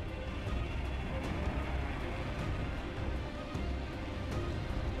death.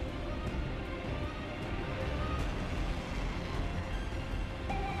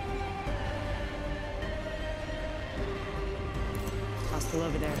 Hostile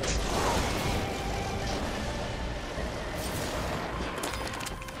over there.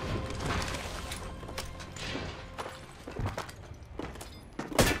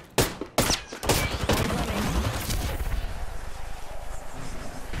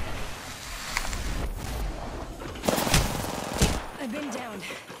 I've been downed.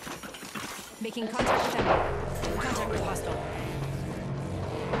 Making contact with them. Contact with hostile.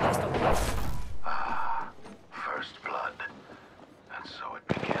 Hostile close. First blood. And so it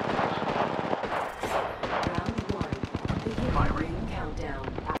begins. Round one. Begin Firing. countdown.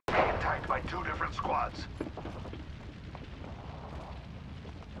 Being attacked by two different squads.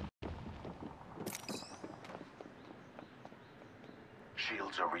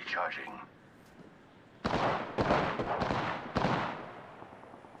 Shields are recharging.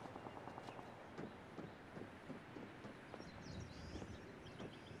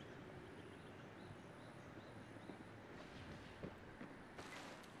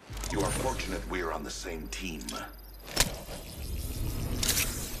 You are fortunate we're on the same team.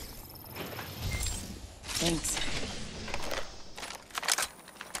 Thanks.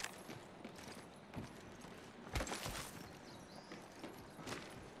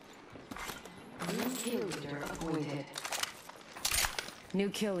 New kill leader appointed. New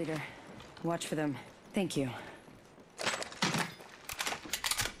kill leader. Watch for them. Thank you.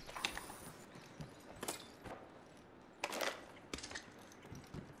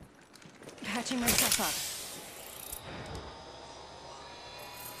 Patching myself up.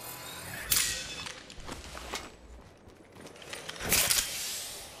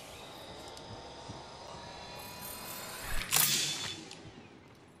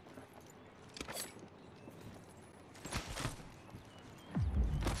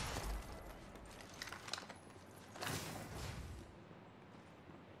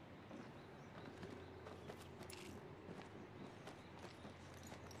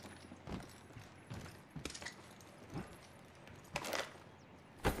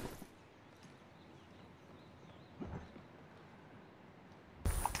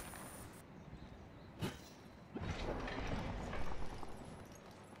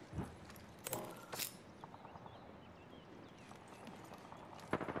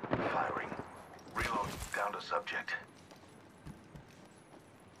 Firing. Reload. Down to subject.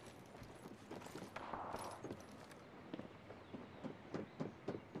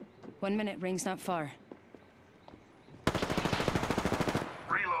 One minute, ring's not far.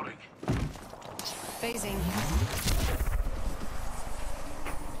 Reloading. Phasing.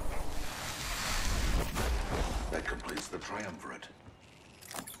 That completes the triumvirate.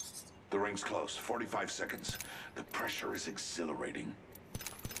 The ring's close. 45 seconds. The pressure is exhilarating.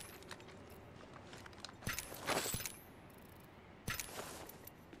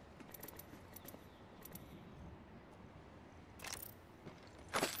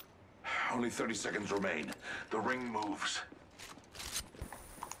 Only 30 seconds remain. The ring moves.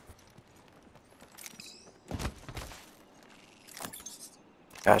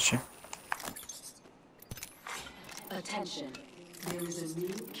 Gotcha. Attention. There is a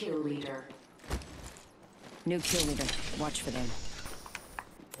new kill leader. New kill leader. Watch for them.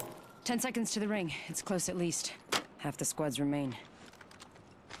 10 seconds to the ring. It's close at least. Half the squads remain.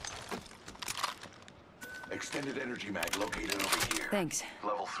 Extended energy mag located over here. Thanks.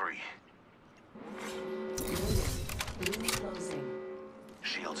 Level 3. Ring closing.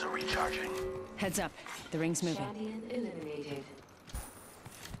 Shields are recharging. Heads up. The ring's moving. Champion eliminated.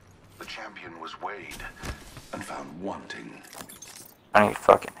 The champion was weighed and found wanting. I need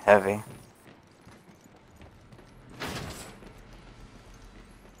fucking heavy.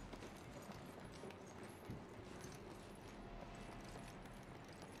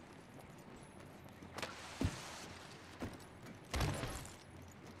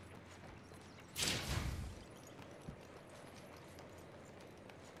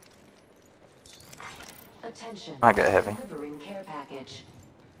 Attention. I got heavy. Delivering care package.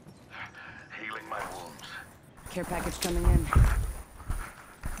 Healing my wounds. Care package coming in.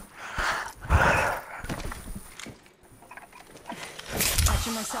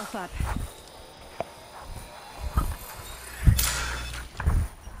 Patching myself up.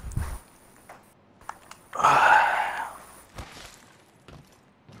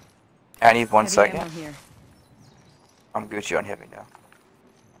 I need one Heavy second. ammo here. I'm Gucci on heavy now.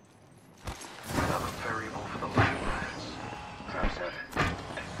 Another variable for the lab rats.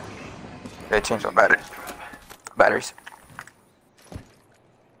 They changed my batteries.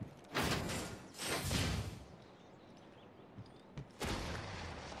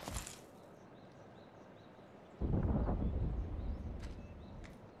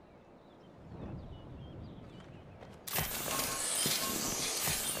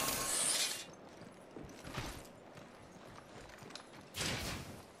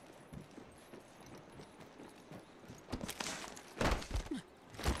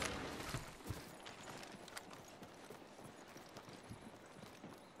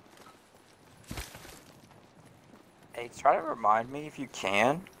 Hey, try to remind me if you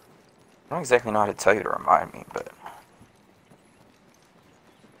can. I don't exactly know how to tell you to remind me, but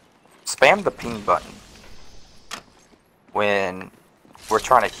spam the ping button when we're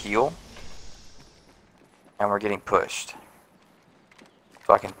trying to heal and we're getting pushed,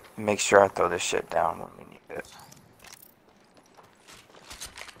 so I can make sure I throw this shit down when we need it.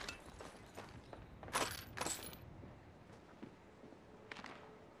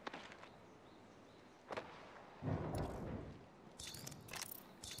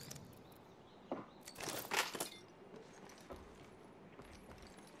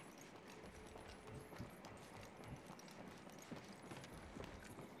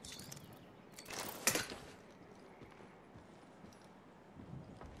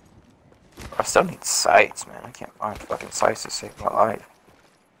 I still need sights, man. I can't find fucking sights to save my life.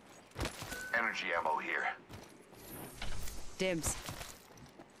 Energy ammo here. Dibs.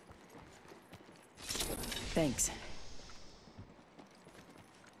 Thanks.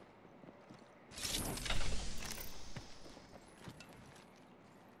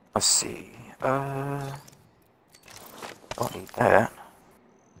 Let's see. Don't need that.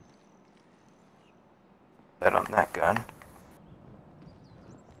 That on that gun.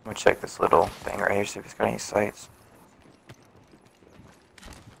 I'm gonna check this little thing right here, see if it's got any sights.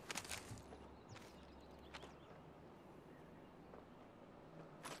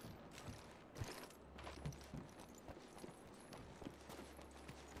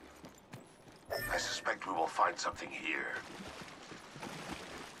 I suspect we will find something here.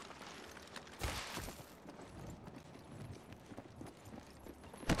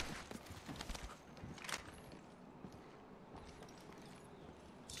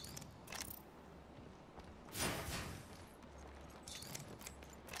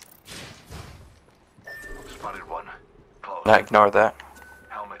 Spotted one. Close. Now ignore that.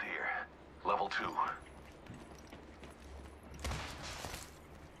 Helmet here. Level 2.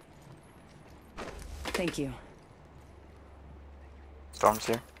 Thank you. Storm's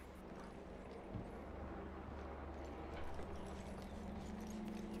here.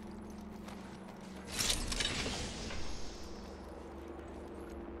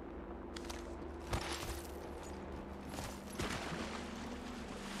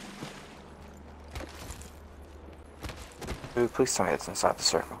 Ooh, please tell me it's inside the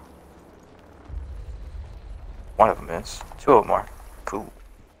circle. One of them is. Two of them are. Cool.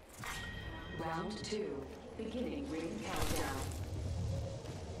 Round 2. Beginning ring countdown.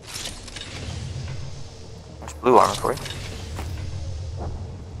 There's blue armor for you.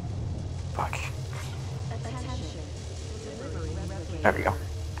 Fuck. Attention. Delivering replicator. There we go.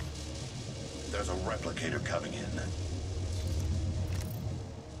 There's a replicator coming in.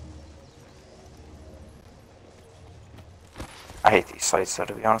 I hate these sites, though,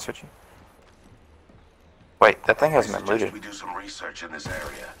 to be honest with you. Wait, that thing hasn't been looted. We do some research in this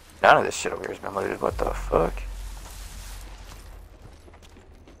area. None of this shit over here has been looted. What the fuck?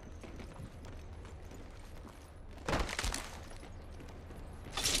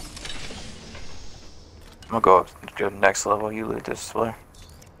 I'm gonna go up, go next level. You loot this floor.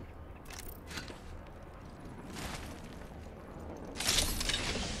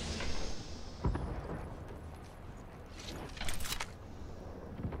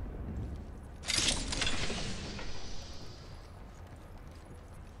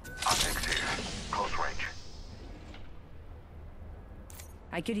 Optics here. Close range.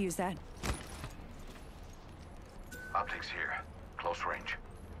 I could use that. Optics here. Close range.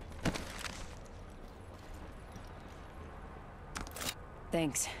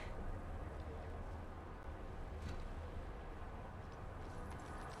 Thanks.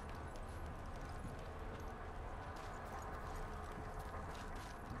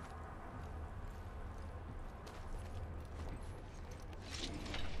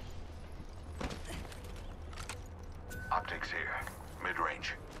 Optics here.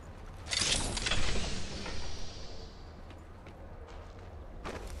 Mid-range.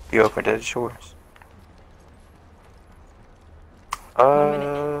 You opened Dead Shores. 1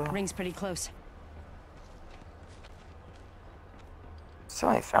 minute. Ring's pretty close.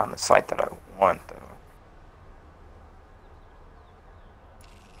 Still ain't found the site that I want, though.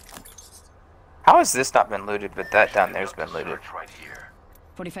 How has this not been looted, but that down there's been looted? Right here.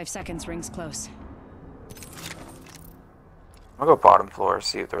 45 seconds, rings close. I'll go bottom floor,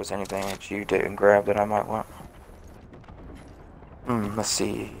 see if there was anything that you didn't grab that I might want. Let's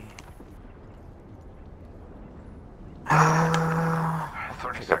see.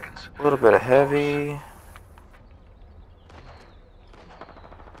 30 seconds. A little bit of heavy.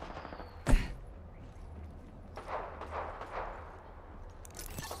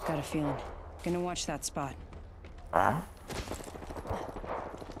 Got a feeling. Gonna watch that spot. Alright.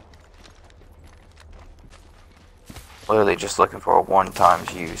 Literally just looking for a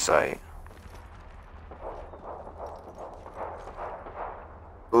 1x use site.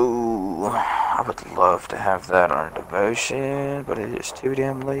 Ooh, I would love to have that on a devotion, but it is too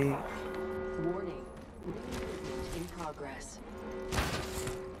damn late. Warning. In progress.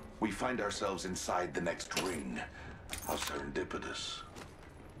 We find ourselves inside the next ring. How serendipitous.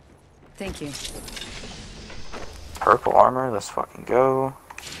 Thank you. Purple armor, let's fucking go.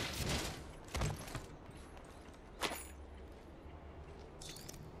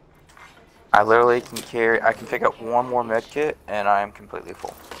 I literally can pick up one more medkit and I am completely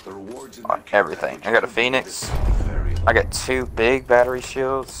full. The rewards in On everything. I got a Phoenix. I got 2 big battery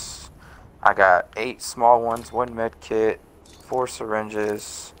shields. I got 8 small ones, 1 medkit, 4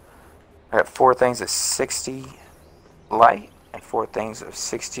 syringes. I got 4 things of 60 light and 4 things of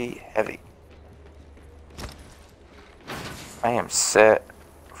 60 heavy. I am set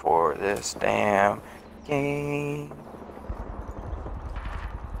for this damn game.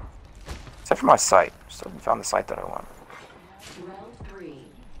 Except for my site. Still haven't found the site that I want. Round 3.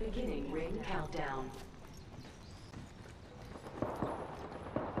 Beginning ring countdown.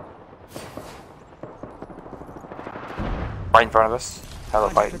 Right in front of us. Hella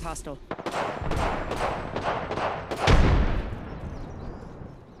Contact fight. with hostile.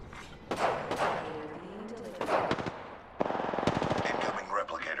 Incoming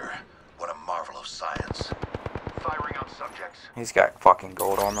replicator. What a marvel of science. Firing on subjects. He's got fucking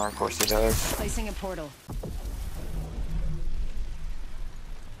gold armor, of course he does. Placing a portal.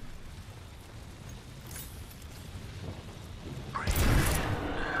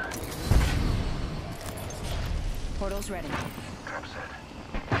 Portal's ready. Trap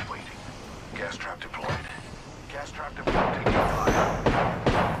set. Waiting. Gas trap deployed. Gas trap deployed. Taking fire.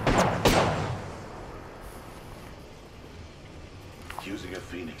 Using a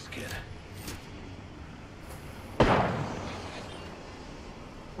Phoenix kit.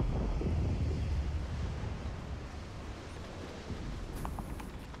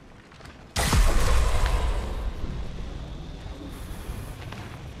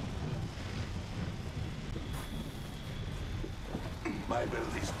 My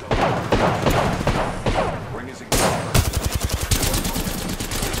abilities don't. Ring is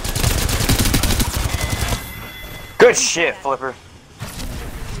Good shit, Flipper.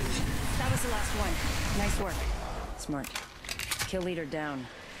 That was the last one. Nice work. Smart. Kill leader down.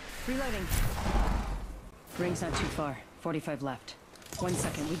 Reloading. Ring's not too far. 45 left. 1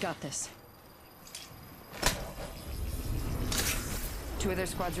 second, we got this. 2 other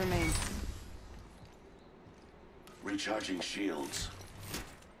squads remain. recharging shields.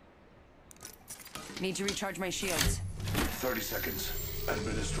 Need to recharge my shields. 30 seconds.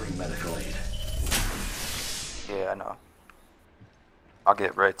 Administering medical aid. Yeah, I know. I'll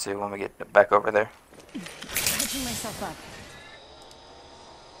get ready too when we get back over there. Catching myself up.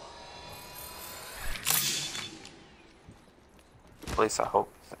 At least I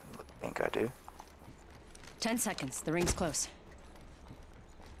hope. I think I do. 10 seconds. The ring's close.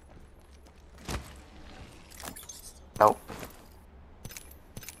 Nope.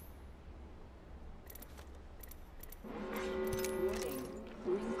 Warning.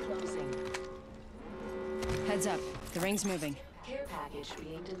 Ring closing. Heads up. The ring's moving. Care package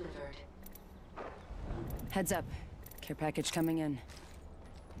being delivered. Heads up. Care package coming in.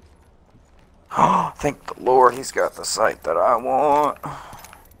 Oh, thank the Lord he's got the site that I want.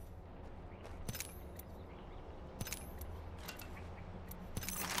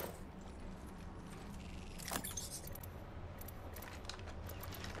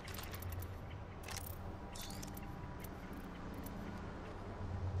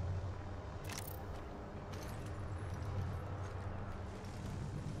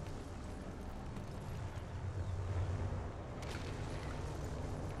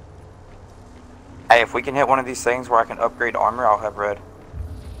 Hey, if we can hit one of these things where I can upgrade armor, I'll have red.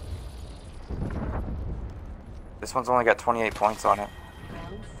 This one's only got 28 points on it.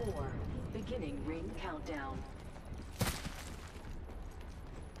 Round 4. Beginning ring countdown.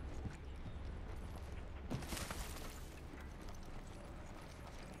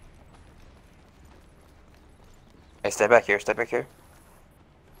 Hey, stay back here, stay back here.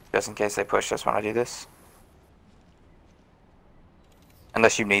 Just in case they push us when I do this.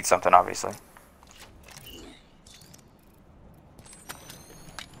 Unless you need something, obviously.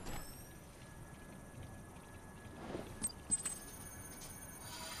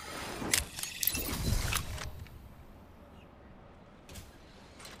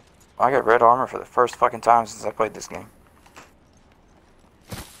 I got red armor for the first fucking time since I played this game.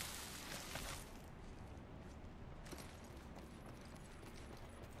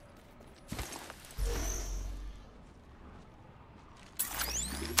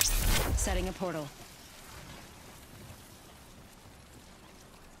 Setting a portal.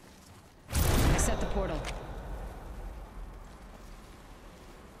 I set the portal.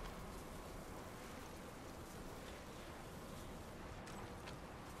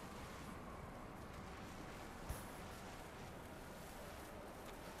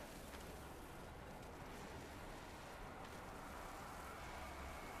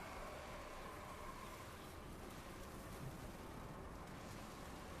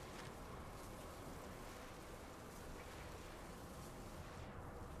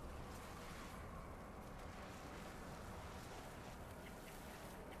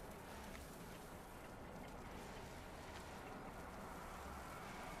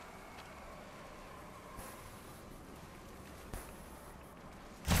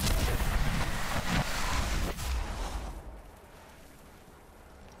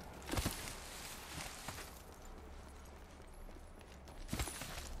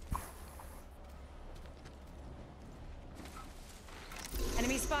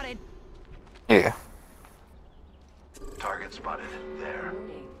 Enemy spotted. Yeah. Target spotted. There.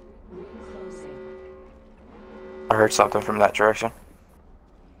 Warning. Ring closing. I heard something from that direction.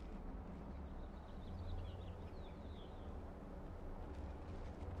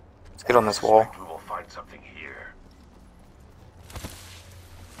 Let's get on this wall. We will find something here.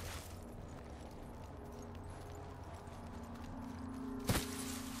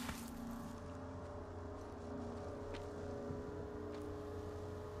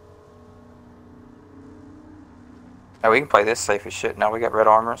 Now we can play this safe as shit. Now we got red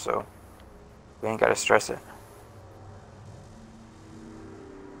armor, so we ain't gotta stress it.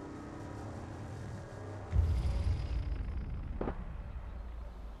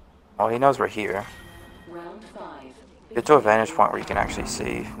 Well, he knows we're here. Round 5. Get to a vantage point where you can actually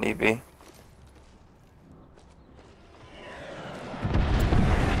see if need be.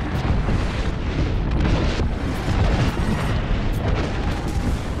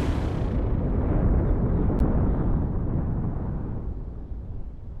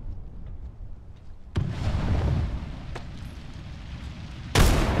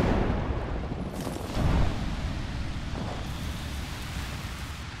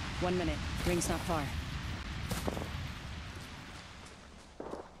 One minute. Ring's not far.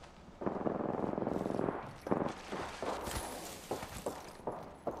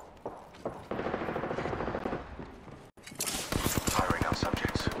 Firing on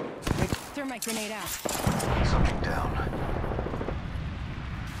subjects. Thermite grenade out. Subject down.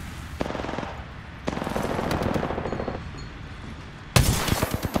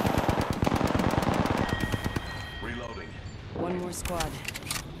 Reloading. One more squad.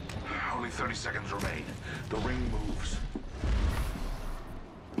 Only 30 seconds remain. The ring moves.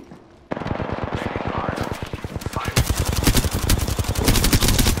 Fire.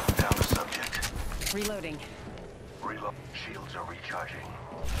 Down to subject. Reloading. Reload. Shields are recharging.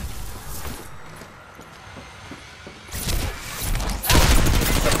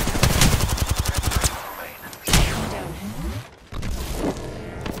 Down. Hostile right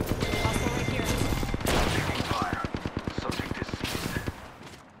here. Taking fire. Subject is seized.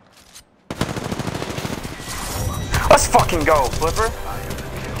 Let's fucking go, Flipper! I am the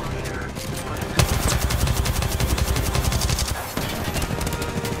kill leader.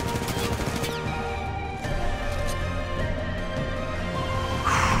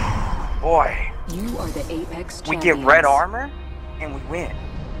 Boy, You are the Apex we champions. get red armor and we win.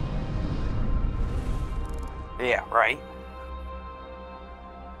 Yeah, right?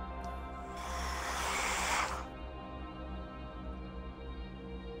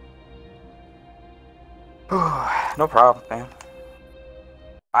 No problem, man.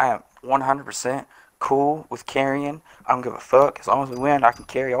 I am 100% cool with carrying. I don't give a fuck. As long as we win, I can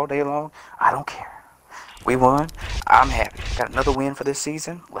carry all day long. I don't care. We won. I'm happy. Got another win for this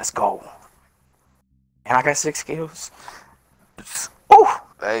season. Let's go. And I got 6 kills. Ooh,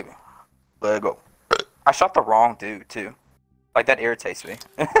 baby. Let go. I shot the wrong dude, too. Like, that irritates me.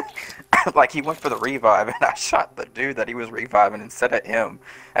 Like, he went for the revive, and I shot the dude that he was reviving instead of him.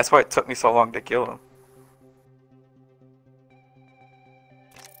 That's why it took me so long to kill him.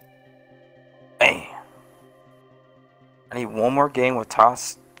 I need one more game with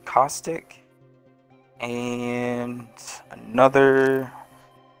Caustic. And another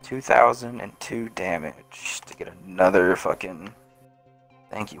 2002 damage to get another fucking...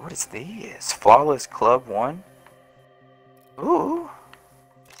 Thank you. What is this? Flawless Club 1? Ooh.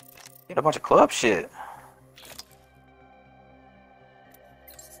 Get a bunch of club shit.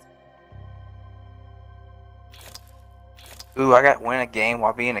 Ooh, I got win a game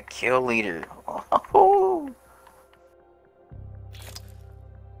while being a kill leader. Oh.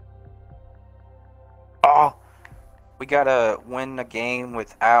 Oh. We gotta win a game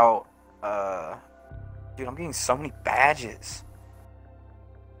without, dude, I'm getting so many badges.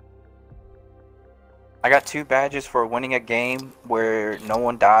 I got 2 badges for winning a game where no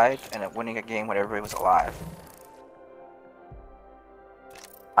one died and winning a game when everybody was alive.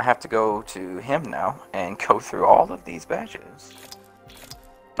 I have to go to him now and go through all of these badges.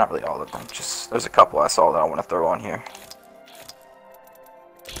 Not really all of them, just there's a couple I saw that I want to throw on here.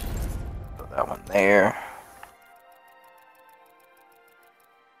 Throw that one there.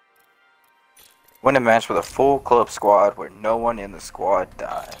 Win a match with a full club squad where no one in the squad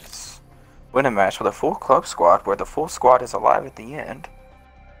dies. Win a match with a full club squad where the full squad is alive at the end.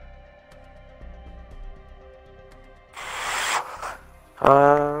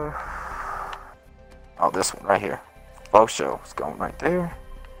 Oh, this one right here. Flow show is going right there.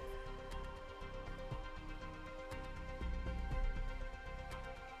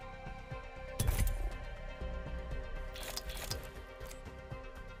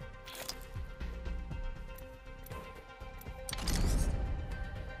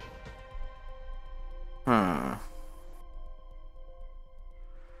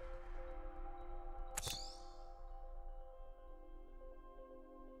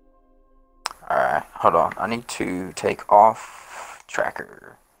 Alright, hold on. I need to take off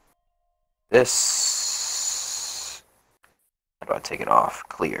tracker. This... How do I take it off?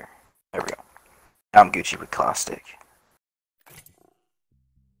 Clear. There we go. I'm Gucci with Caustic.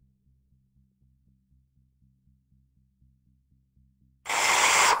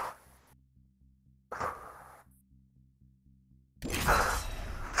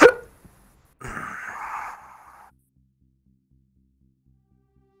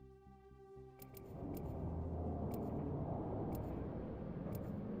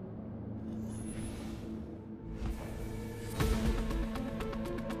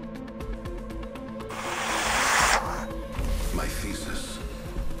 My thesis: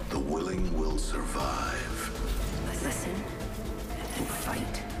 the willing will survive. Listen and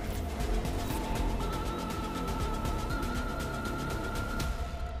fight.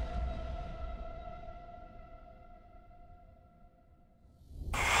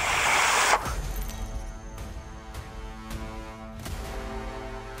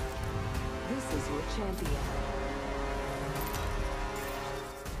 This is your champion.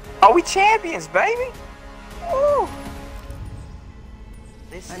 Oh, we champions, baby! Woo!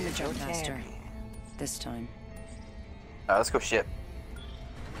 This I'm the is your jump master. champion. This time. Alright, let's go ship.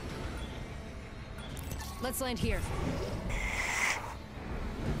 Let's land here.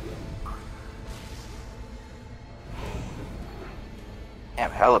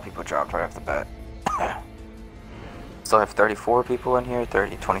 Damn, hella people dropped right off the bat. Still have 34 people in here.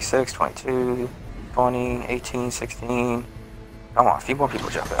 30, 26, 22, 20, 18, 16. Come on, a few more people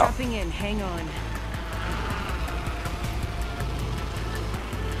jump out. Dropping in, hang on.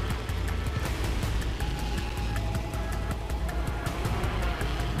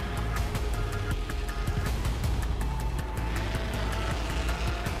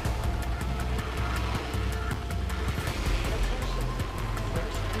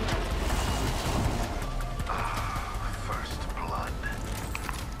 First blood.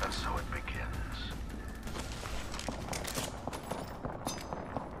 And so it begins.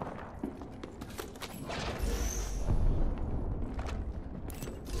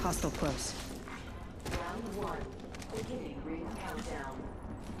 Hostile close. Round 1. Beginning ring countdown.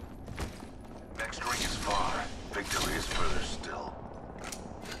 Next ring is far. Victory is further still.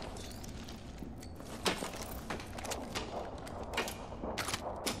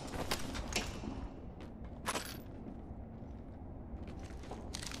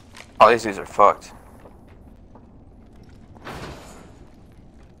 All these dudes are fucked.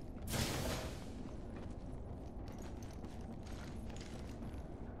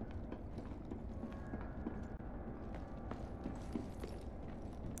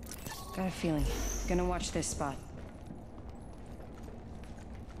 Got a feeling. Gonna watch this spot.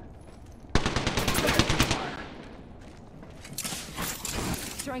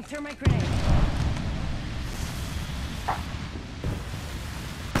 Throwing thermite grenade.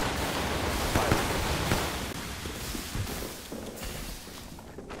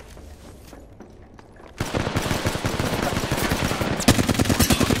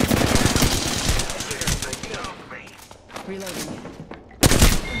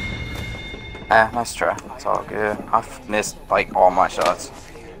 Nice try. It's all good. I've missed like all my shots.